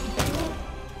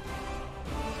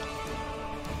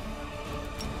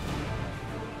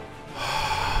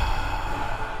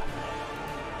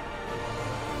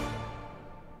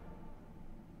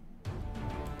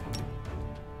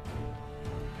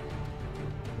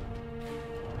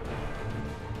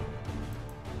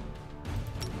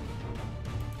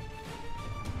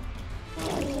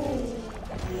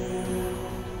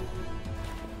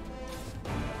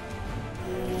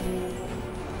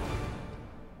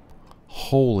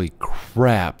 Holy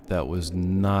crap, that was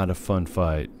not a fun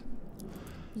fight.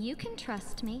 You can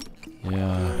trust me.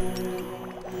 Yeah.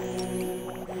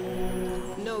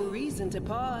 No reason to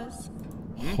pause.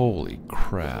 Holy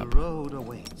crap. The road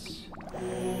awaits.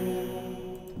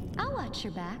 I'll watch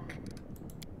your back.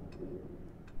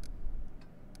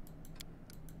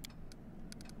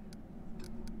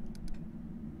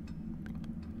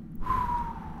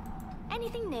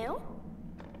 Anything new?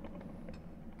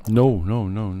 No, no,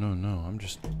 no, no, no. I'm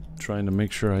just trying to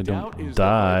make sure I Doubt don't is the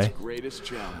die. heart's greatest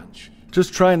challenge.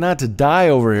 Just try not to die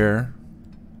over here.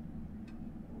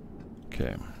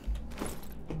 Okay.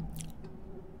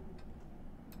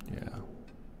 Yeah.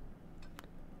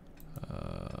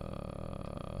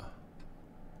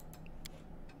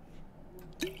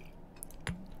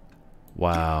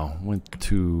 Wow. Went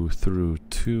through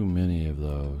too many of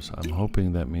those. I'm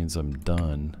hoping that means I'm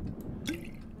done.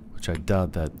 Which I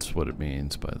doubt that's what it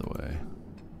means, by the way.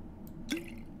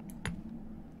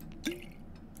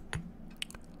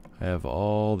 I have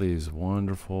all these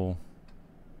wonderful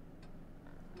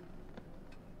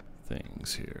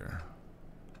things here.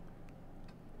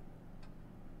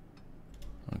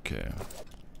 Okay.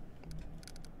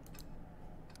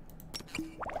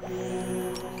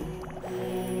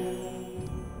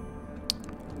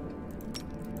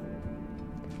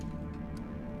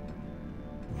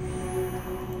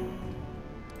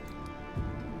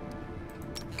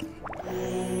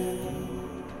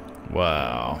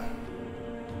 Wow.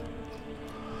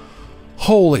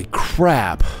 Holy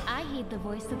crap. I heed the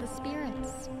voice of the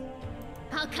spirits.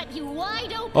 I'll cut you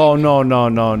wide open. Oh, no, no,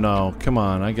 no, no. Come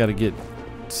on. I gotta get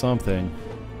something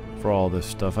for all this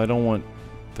stuff. I don't want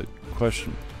the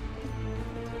question.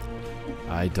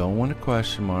 I don't want a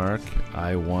question mark.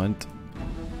 I want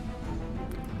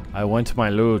my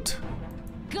loot.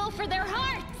 Go for their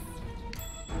hearts.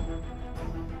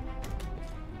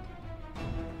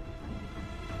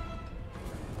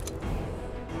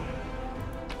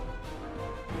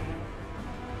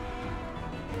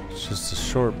 It's just a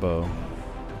short bow.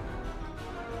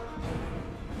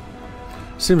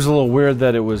 Seems a little weird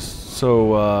that it was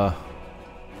so, I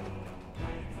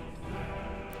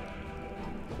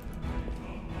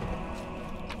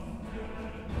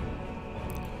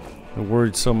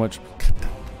worried so much.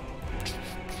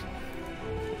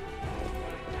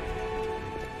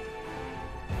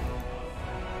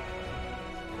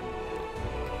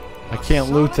 I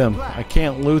can't loot them. I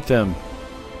can't loot them.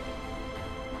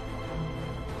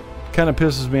 Kind of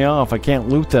pisses me off. I can't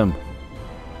loot them.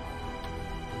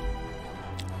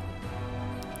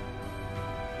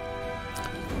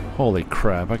 Holy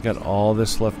crap, I got all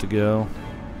this left to go.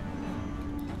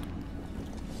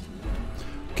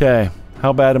 Okay,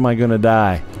 how bad am I gonna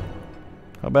die?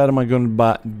 How bad am I going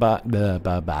to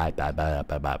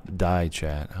die,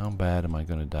 chat? How bad am I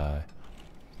going to die?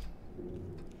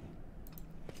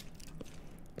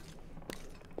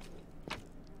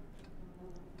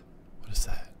 What is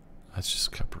that? That's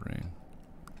just copper ring.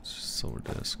 It's just silver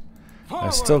disc. I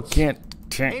still can't.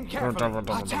 Aim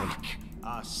carefully. Attack.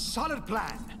 A solid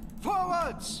plan.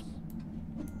 Forwards.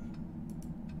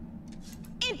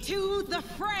 Into the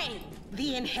fray!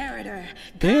 The inheritor!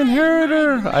 The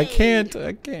inheritor! I can't.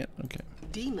 Okay.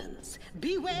 Demons,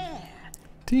 beware!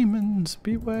 Demons,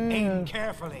 beware. Aim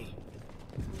carefully.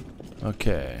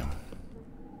 Okay.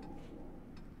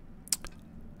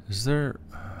 Is there...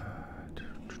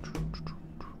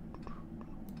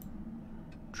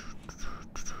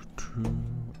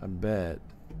 I bet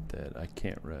that I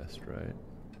can't rest, right?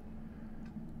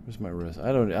 Where's my rest? I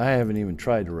haven't even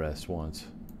tried to rest once.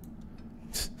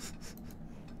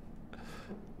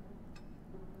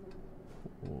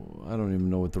 I don't even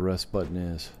know what the rest button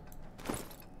is.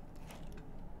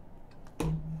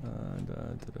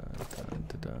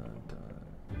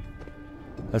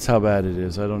 That's how bad it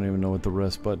is. I don't even know what the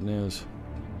rest button is.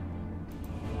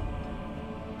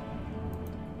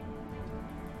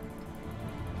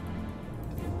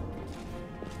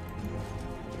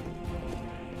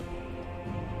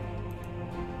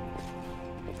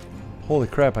 Holy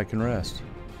crap, I can rest.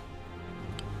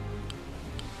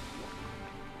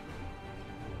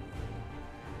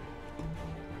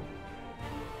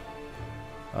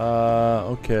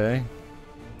 Okay.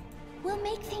 We'll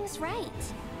make things right.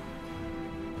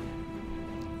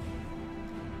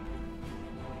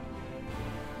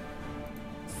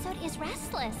 Sod is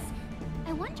restless.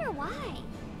 I wonder why.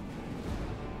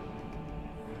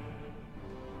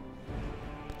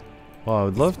 Well, I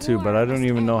would love to, but I don't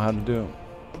even know how to do it.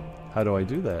 How do I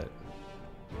do that?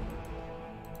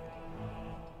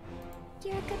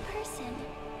 You're a good person.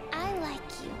 I like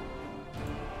you.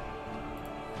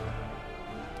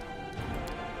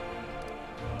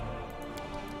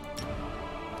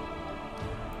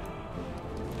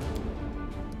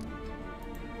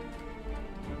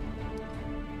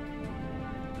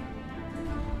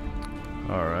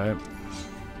 All right.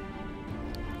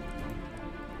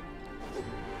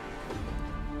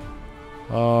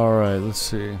 All right, let's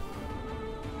see.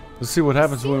 Let's see what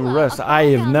happens when we rest. I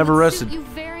have never rested. You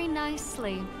very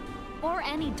nicely, or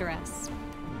any dress.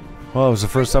 Well, it was the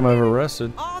first time I ever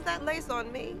rested. All that lace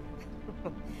on me.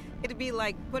 It'd be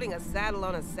like putting a saddle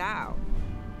on a sow.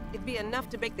 It'd be enough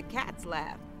to make the cats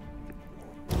laugh.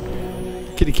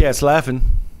 Kitty cat's laughing.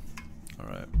 All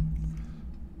right.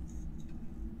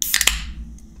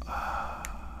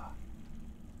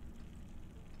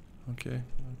 Okay.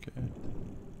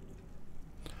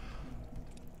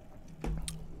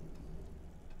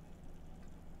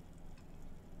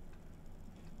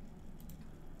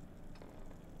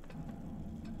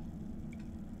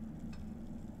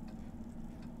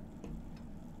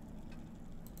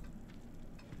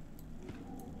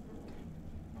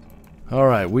 All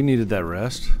right, we needed that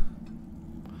rest.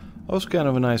 That was kind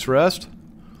of a nice rest.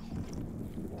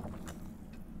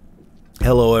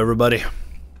 Hello, everybody.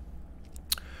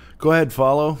 Go ahead,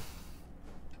 follow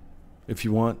if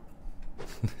you want.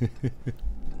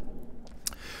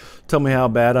 Tell me how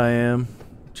bad I am.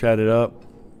 Chat it up.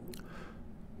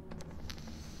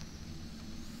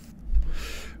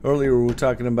 Earlier we were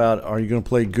talking about, are you going to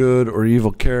play good or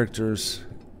evil characters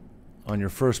on your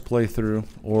first playthrough,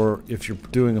 or if you're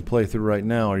doing a playthrough right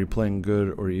now, are you playing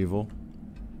good or evil?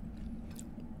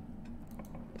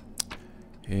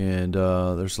 And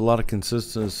there's a lot of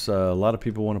consistency. A lot of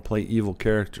people want to play evil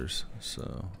characters,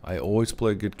 so I always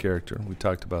play a good character. We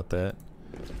talked about that.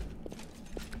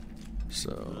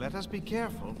 So Let us be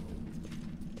careful.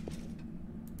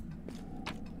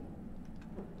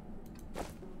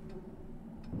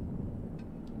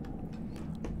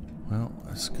 well,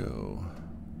 let's go.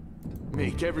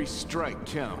 Make every strike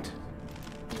count.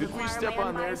 Did we step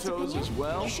on their toes as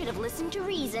well? You should have listened to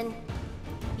reason.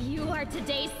 You are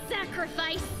today's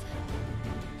sacrifice.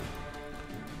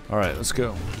 All right, let's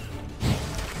go.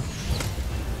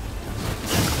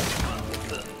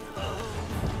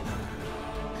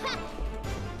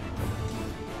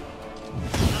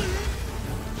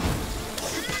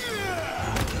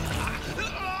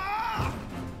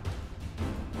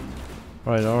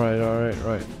 All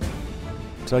right.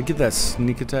 Did I get that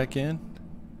sneak attack in?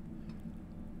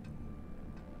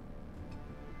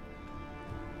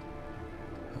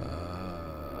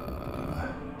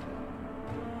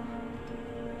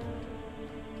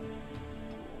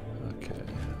 Okay.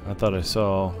 I thought I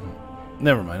saw...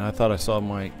 Never mind. I thought I saw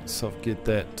myself get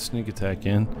that sneak attack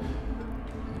in.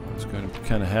 I was going to be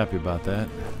kind of happy about that.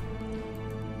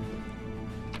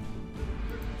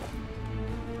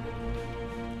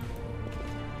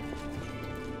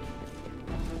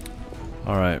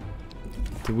 Alright.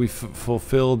 Did we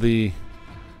fulfill the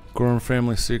Gwerm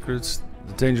family secrets?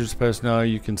 The danger's past now.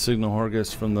 You can signal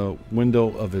Horgus from the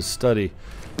window of his study.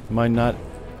 Am I not?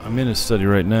 I'm in his study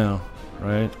right now,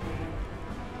 right?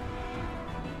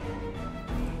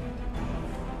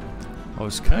 I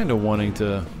was kind of wanting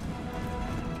to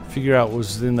figure out what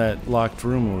was in that locked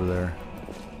room over there.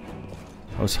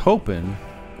 I was hoping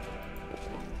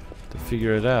to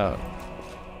figure it out.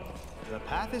 The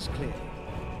path is clear.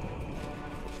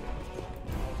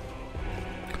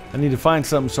 I need to find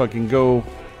something so I can go.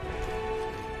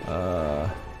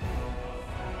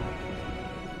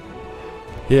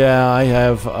 Yeah, I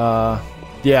have.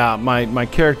 Yeah, my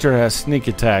character has sneak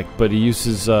attack, but he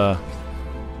uses.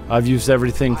 I've used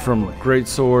everything from great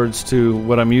swords to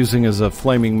what I'm using as a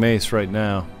flaming mace right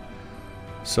now.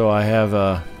 So I have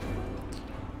a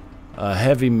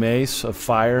heavy mace of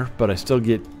fire, but I still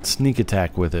get sneak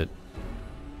attack with it,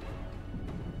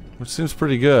 which seems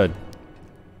pretty good.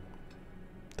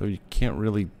 Though you can't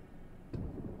really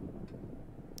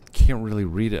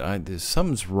read it.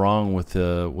 Something's wrong with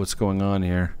what's going on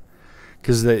here,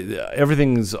 because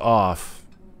everything's off.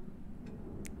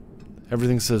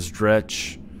 Everything says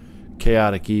Dretch,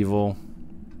 chaotic evil.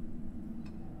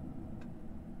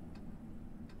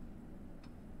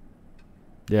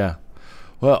 Yeah.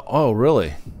 Well, oh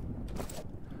really?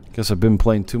 Guess I've been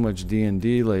playing too much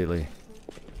D&D lately.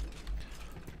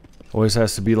 Always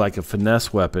has to be like a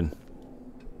finesse weapon.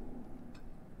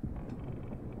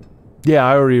 Yeah,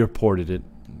 I already reported it.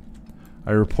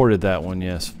 I reported that one,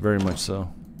 yes, very much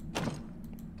so.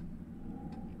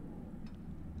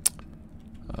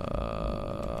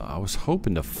 I was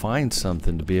hoping to find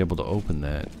something to be able to open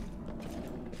that,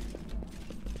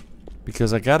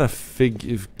 because I got a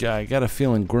feeling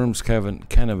Gwerm's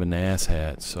kind of an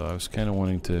asshat, so I was kind of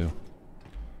wanting to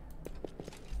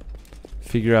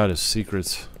figure out his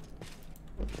secrets.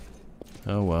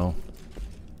 Oh well.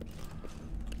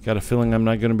 Got a feeling I'm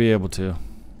not going to be able to.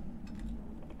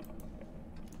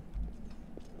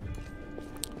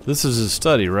 This is his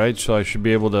study, right? So I should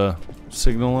be able to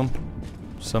signal him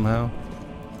somehow.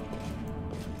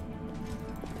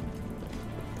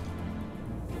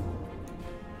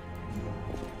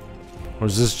 Or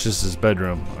is this just his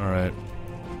bedroom? Alright.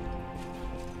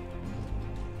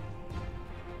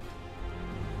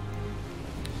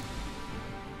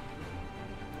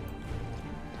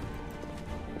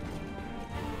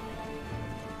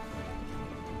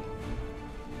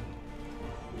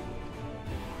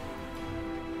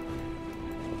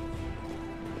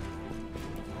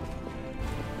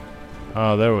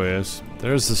 Oh, there he is.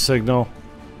 There's the signal.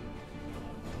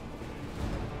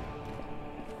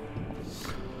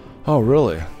 Oh,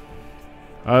 really?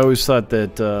 I always thought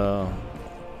that,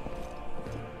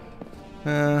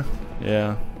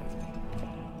 yeah.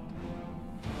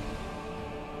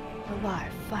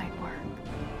 Alive, fine work.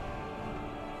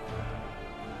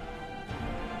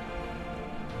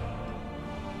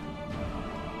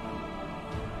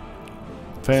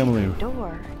 Family. Secret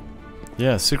door.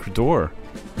 Yeah, secret door.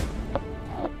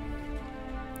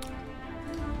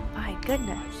 My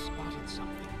goodness. Spotted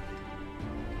something.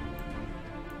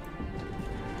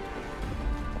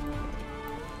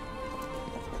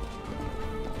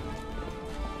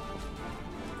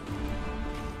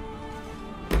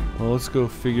 Well, let's go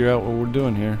figure out what we're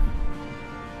doing here.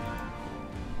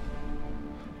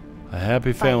 A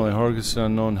happy family. Horgus, an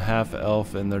unknown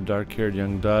half-elf, and their dark-haired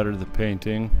young daughter. The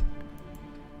painting.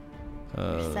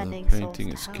 The Sending painting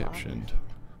souls is to hell. captioned.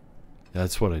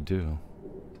 That's what I do.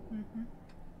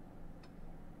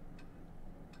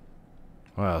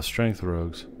 Wow, strength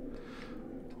rogues.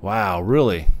 Wow,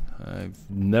 really? I've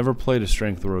never played a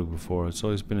strength rogue before. It's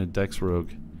always been a dex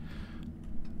rogue.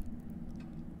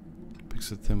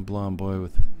 Picks a thin blonde boy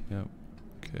with... Yep.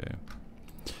 Okay.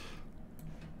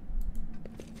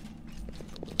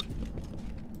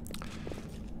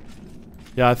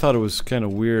 Yeah, I thought it was kind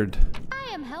of weird.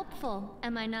 I am helpful,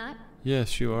 am I not?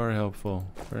 Yes, you are helpful.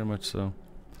 Very much so.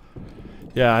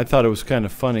 Yeah, I thought it was kind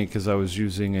of funny because I was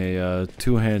using a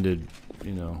two-handed,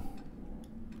 you know,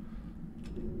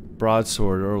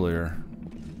 broadsword earlier,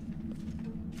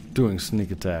 doing sneak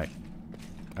attack.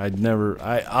 I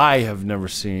have never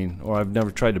seen, or I've never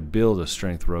tried to build a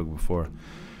strength rogue before.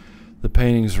 The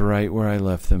paintings are right where I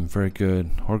left them. Very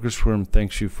good. Gwerm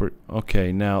thanks you for...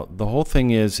 Okay, now, the whole thing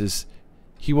is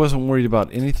he wasn't worried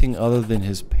about anything other than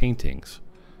his paintings.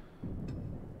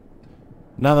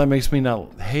 Now that makes me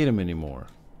not hate him anymore.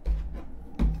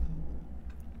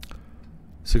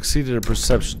 Succeeded a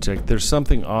perception check. There's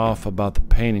something off about the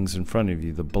paintings in front of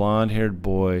you. The blonde-haired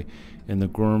boy in the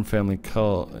Gwerm family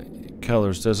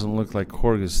colors doesn't look like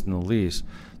Horgus in the least.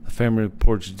 The family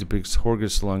portrait depicts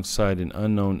Horgus alongside an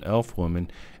unknown elf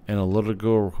woman and a little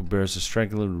girl who bears a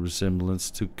striking resemblance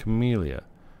to Camellia.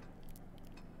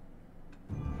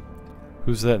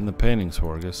 Who's that in the paintings,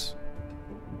 Horgus?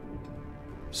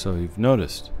 So you've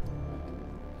noticed.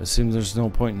 It seems there's no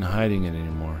point in hiding it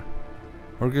anymore.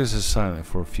 Horgus is silent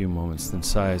for a few moments, then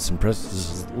sighs and presses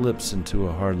his lips into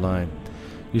a hard line.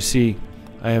 You see,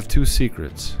 I have two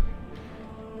secrets.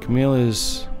 Camellia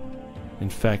is, in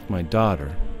fact, my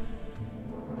daughter,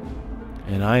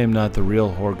 and I am not the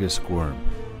real Horgus Gwerm.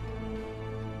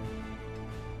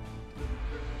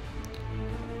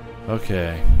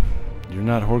 Okay, you're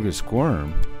not Horgus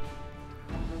Gwerm.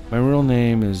 My real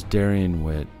name is Darian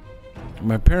Witt.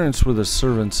 My parents were the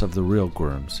servants of the real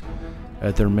Gwerms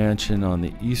at their mansion on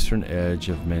the eastern edge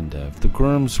of Mendev. The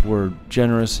Gwerms were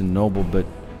generous and noble, but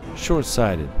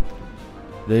short-sighted.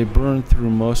 They burned through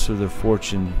most of their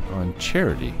fortune on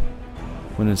charity,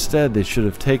 when instead they should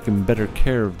have taken better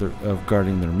care of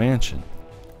guarding their mansion.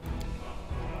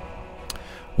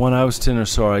 When I was 10 or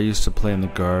so, I used to play in the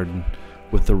garden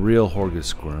with the real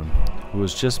Horgus Gwerm, who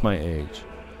was just my age.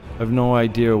 I have no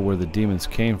idea where the demons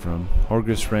came from.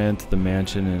 Horgus ran to the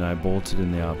mansion and I bolted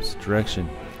in the opposite direction.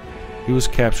 He was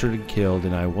captured and killed,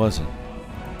 and I wasn't.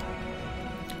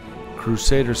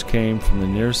 Crusaders came from the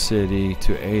nearest city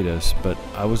to aid us, but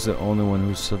I was the only one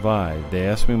who survived. They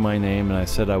asked me my name and I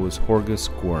said I was Horgus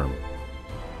Gwerm.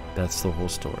 That's the whole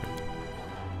story.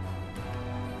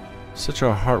 Such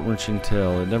a heart-wrenching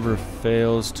tale. It never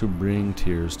fails to bring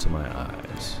tears to my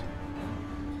eyes.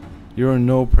 You're in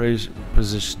no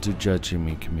position to judge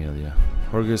me, Camellia.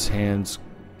 Horgus' hands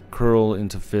curl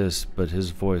into fists, but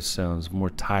his voice sounds more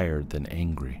tired than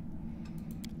angry.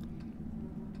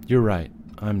 You're right.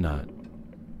 I'm not.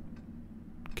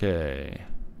 Okay.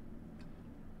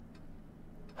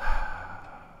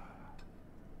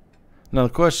 Now the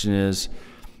question is,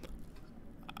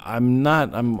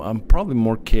 I'm probably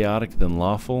more chaotic than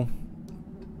lawful.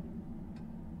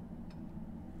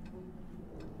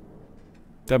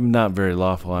 I'm not very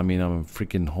lawful. I mean, I'm a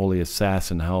freaking holy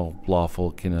assassin. How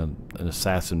lawful can an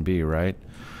assassin be, right?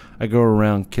 I go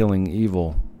around killing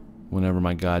evil whenever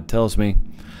my God tells me.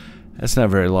 That's not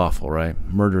very lawful, right?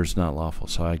 Murder is not lawful,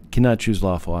 so I cannot choose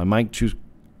lawful. I might choose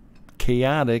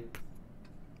chaotic.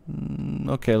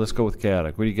 Okay, let's go with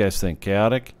chaotic. What do you guys think?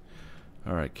 Chaotic?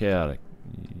 Alright, chaotic.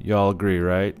 Y'all agree,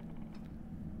 right?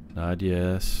 Nod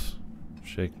yes.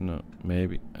 Shake no.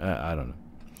 Maybe. I don't know.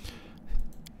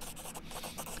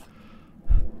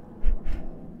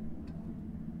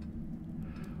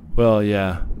 Well,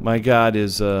 yeah. My God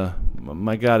is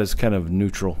kind of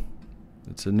neutral.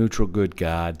 It's a neutral good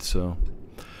God, so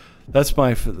that's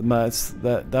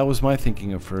that was my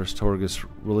thinking at first. Horgus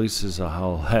releases a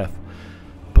howl laugh,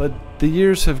 but the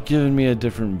years have given me a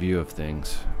different view of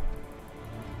things.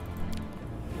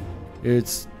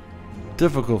 It's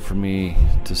difficult for me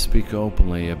to speak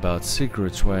openly about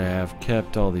secrets which I have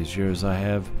kept all these years. I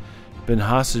have been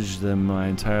hostage to them my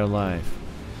entire life.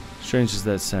 Strange as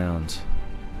that sounds.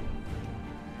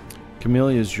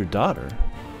 Camellia is your daughter?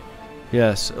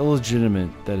 Yes, illegitimate,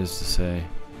 that is to say.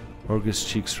 Horgus'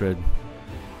 cheeks red.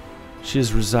 She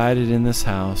has resided in this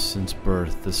house since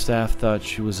birth. The staff thought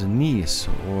she was a niece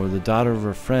or the daughter of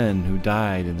a friend who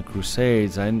died in the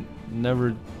Crusades. I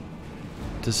never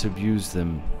disabused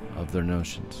them of their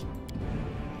notions.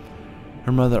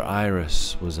 Her mother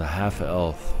Iris was a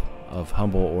half-elf of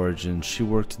humble origin. She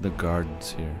worked in the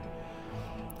gardens here.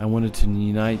 I wanted to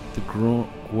unite the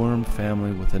Gwerm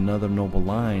family with another noble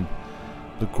line.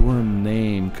 The Gwerm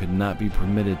name could not be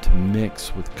permitted to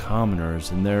mix with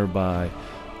commoners and thereby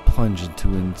plunge into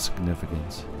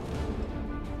insignificance.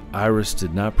 Iris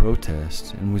did not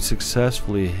protest, and we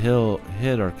successfully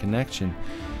hid our connection.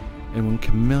 And when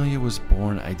Camellia was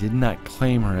born, I did not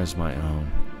claim her as my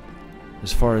own.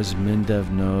 As far as Mendev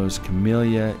knows,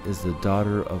 Camellia is the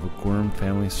daughter of a Gwerm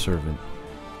family servant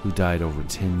who died over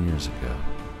 10 years ago.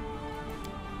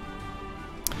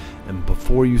 And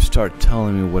before you start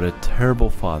telling me what a terrible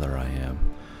father I am,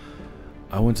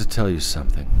 I want to tell you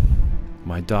something.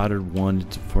 My daughter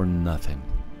wanted for nothing.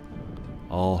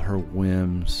 All her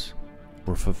whims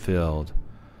were fulfilled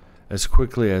as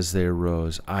quickly as they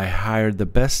arose. I hired the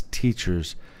best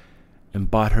teachers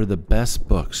and bought her the best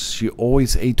books. She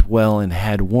always ate well and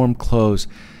had warm clothes.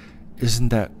 Isn't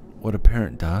that what a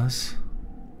parent does?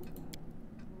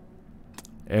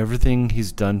 Everything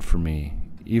he's done for me,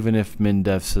 even if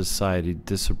Mendev society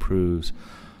disapproves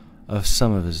of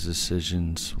some of his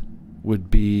decisions,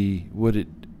 would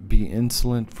it be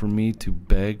insolent for me to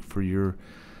beg for your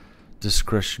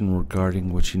discretion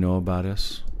regarding what you know about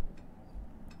us?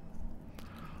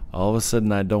 All of a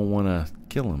sudden, I don't want to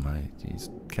kill him. He's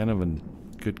kind of a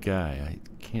good guy.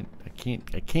 I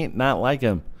can't not like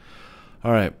him.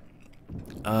 All right.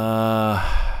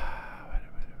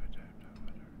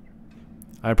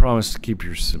 I promise to keep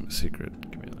your secret,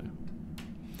 Camellia.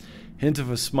 Hint of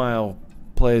a smile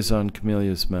plays on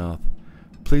Camelia's mouth.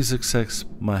 Please accept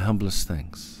my humblest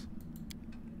thanks.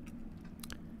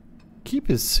 Keep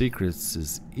his secrets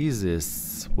is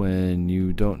easiest when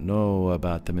you don't know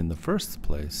about them in the first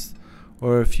place,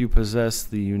 or if you possess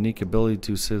the unique ability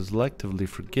to selectively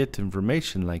forget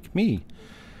information like me.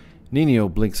 Nino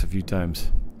blinks a few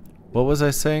times. What was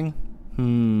I saying?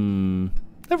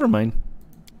 Never mind.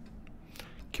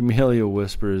 Camellia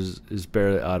whispers is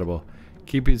barely audible.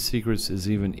 Keeping secrets is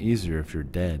even easier if you're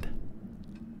dead.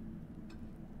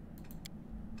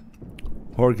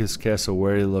 Horgus casts a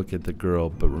wary look at the girl,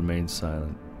 but remains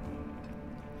silent.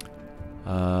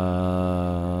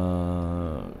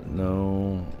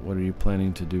 No. What are you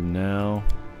planning to do now?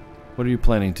 What are you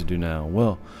planning to do now?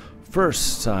 Well,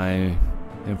 first I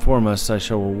inform us I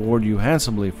shall reward you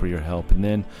handsomely for your help, and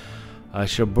then I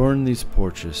shall burn these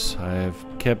portraits. I have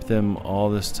kept them all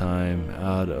this time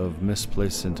out of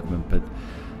misplaced sentiment, but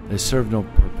they serve no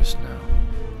purpose now.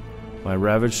 My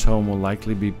ravaged home will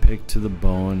likely be picked to the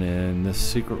bone, and this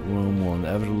secret room will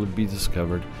inevitably be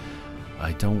discovered.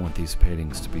 I don't want these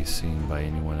paintings to be seen by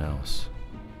anyone else.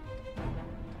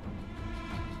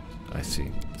 I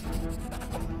see.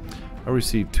 I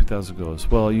received 2,000 gold.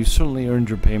 Well, you certainly earned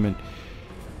your payment.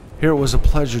 Here, it was a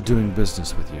pleasure doing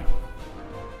business with you.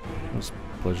 It was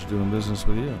a pleasure doing business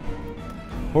with you.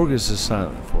 Horgus is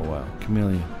silent for a while.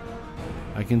 Camellia,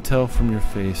 I can tell from your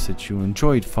face that you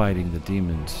enjoyed fighting the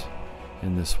demons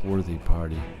in this worthy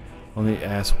party. Only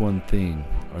ask one thing.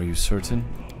 Are you certain?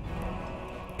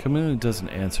 Camellia doesn't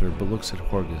answer, but looks at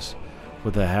Horgus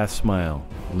with a half smile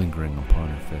lingering upon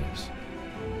her face.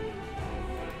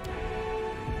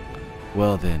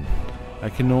 Well then, I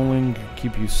can no longer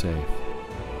keep you safe.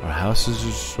 Our house is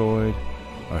destroyed,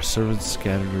 our servants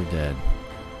scattered or dead.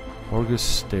 Horgus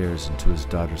stares into his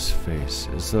daughter's face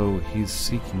as though he's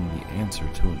seeking the answer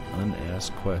to an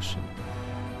unasked question.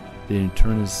 Then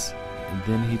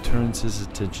he turns his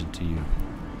attention to you.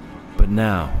 But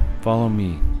now, follow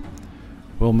me.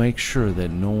 We'll make sure that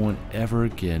no one ever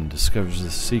again discovers the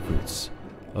secrets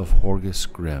of Horgus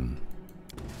Gwerm.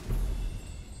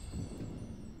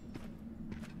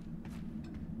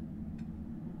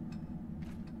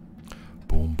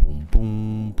 Boom, boom,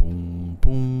 boom, boom,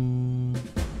 boom.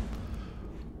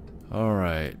 All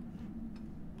right.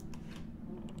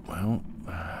 Well.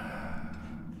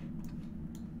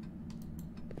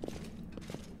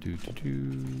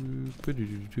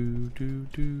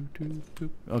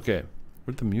 Okay.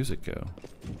 Where'd the music go?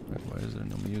 Why is there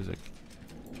no music?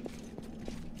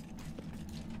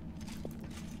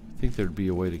 I think there'd be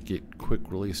a way to get quick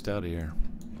released out of here.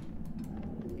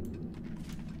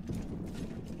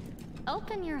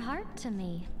 Open your heart to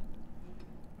me.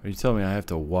 Are you telling me I have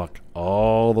to walk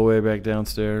all the way back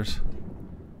downstairs?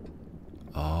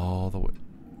 All the way.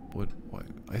 What?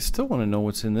 I still want to know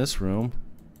what's in this room.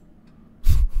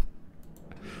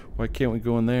 Why can't we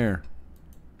go in there?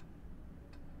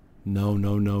 No.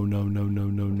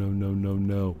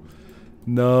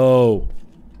 No.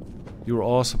 You were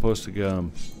all supposed to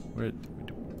come. Where?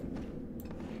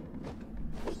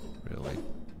 Really?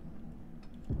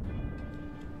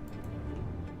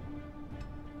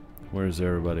 Where's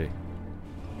everybody?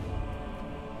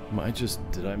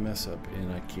 Did I mess up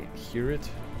and I can't hear it?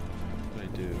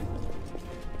 What did I do?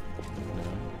 No.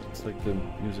 It's like the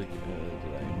music.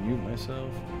 Did I mute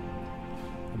myself?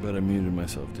 I bet I muted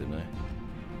myself, didn't I?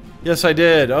 Yes, I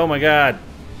did. Oh my god.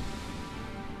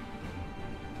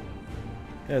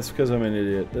 Yeah, it's because I'm an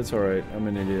idiot. That's alright. I'm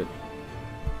an idiot.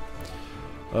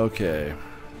 Okay.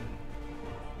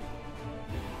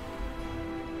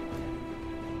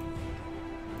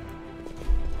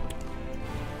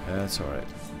 That's alright.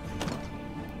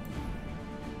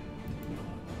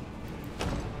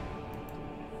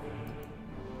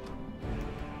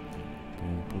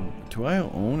 Do I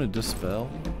own a Dispel?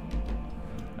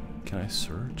 Can I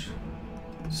search?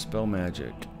 Spell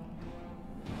magic.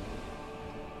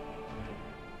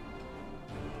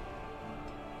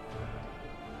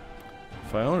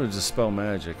 If I own a Dispel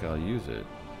magic, I'll use it.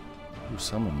 Ooh,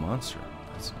 summon monster.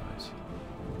 That's nice.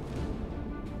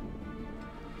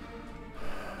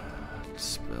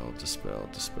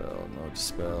 Dispel. No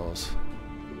dispels.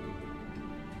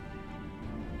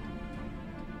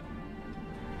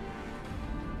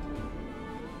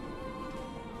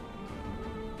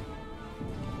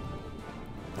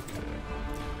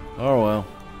 Oh well.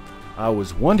 I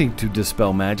was wanting to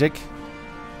dispel magic.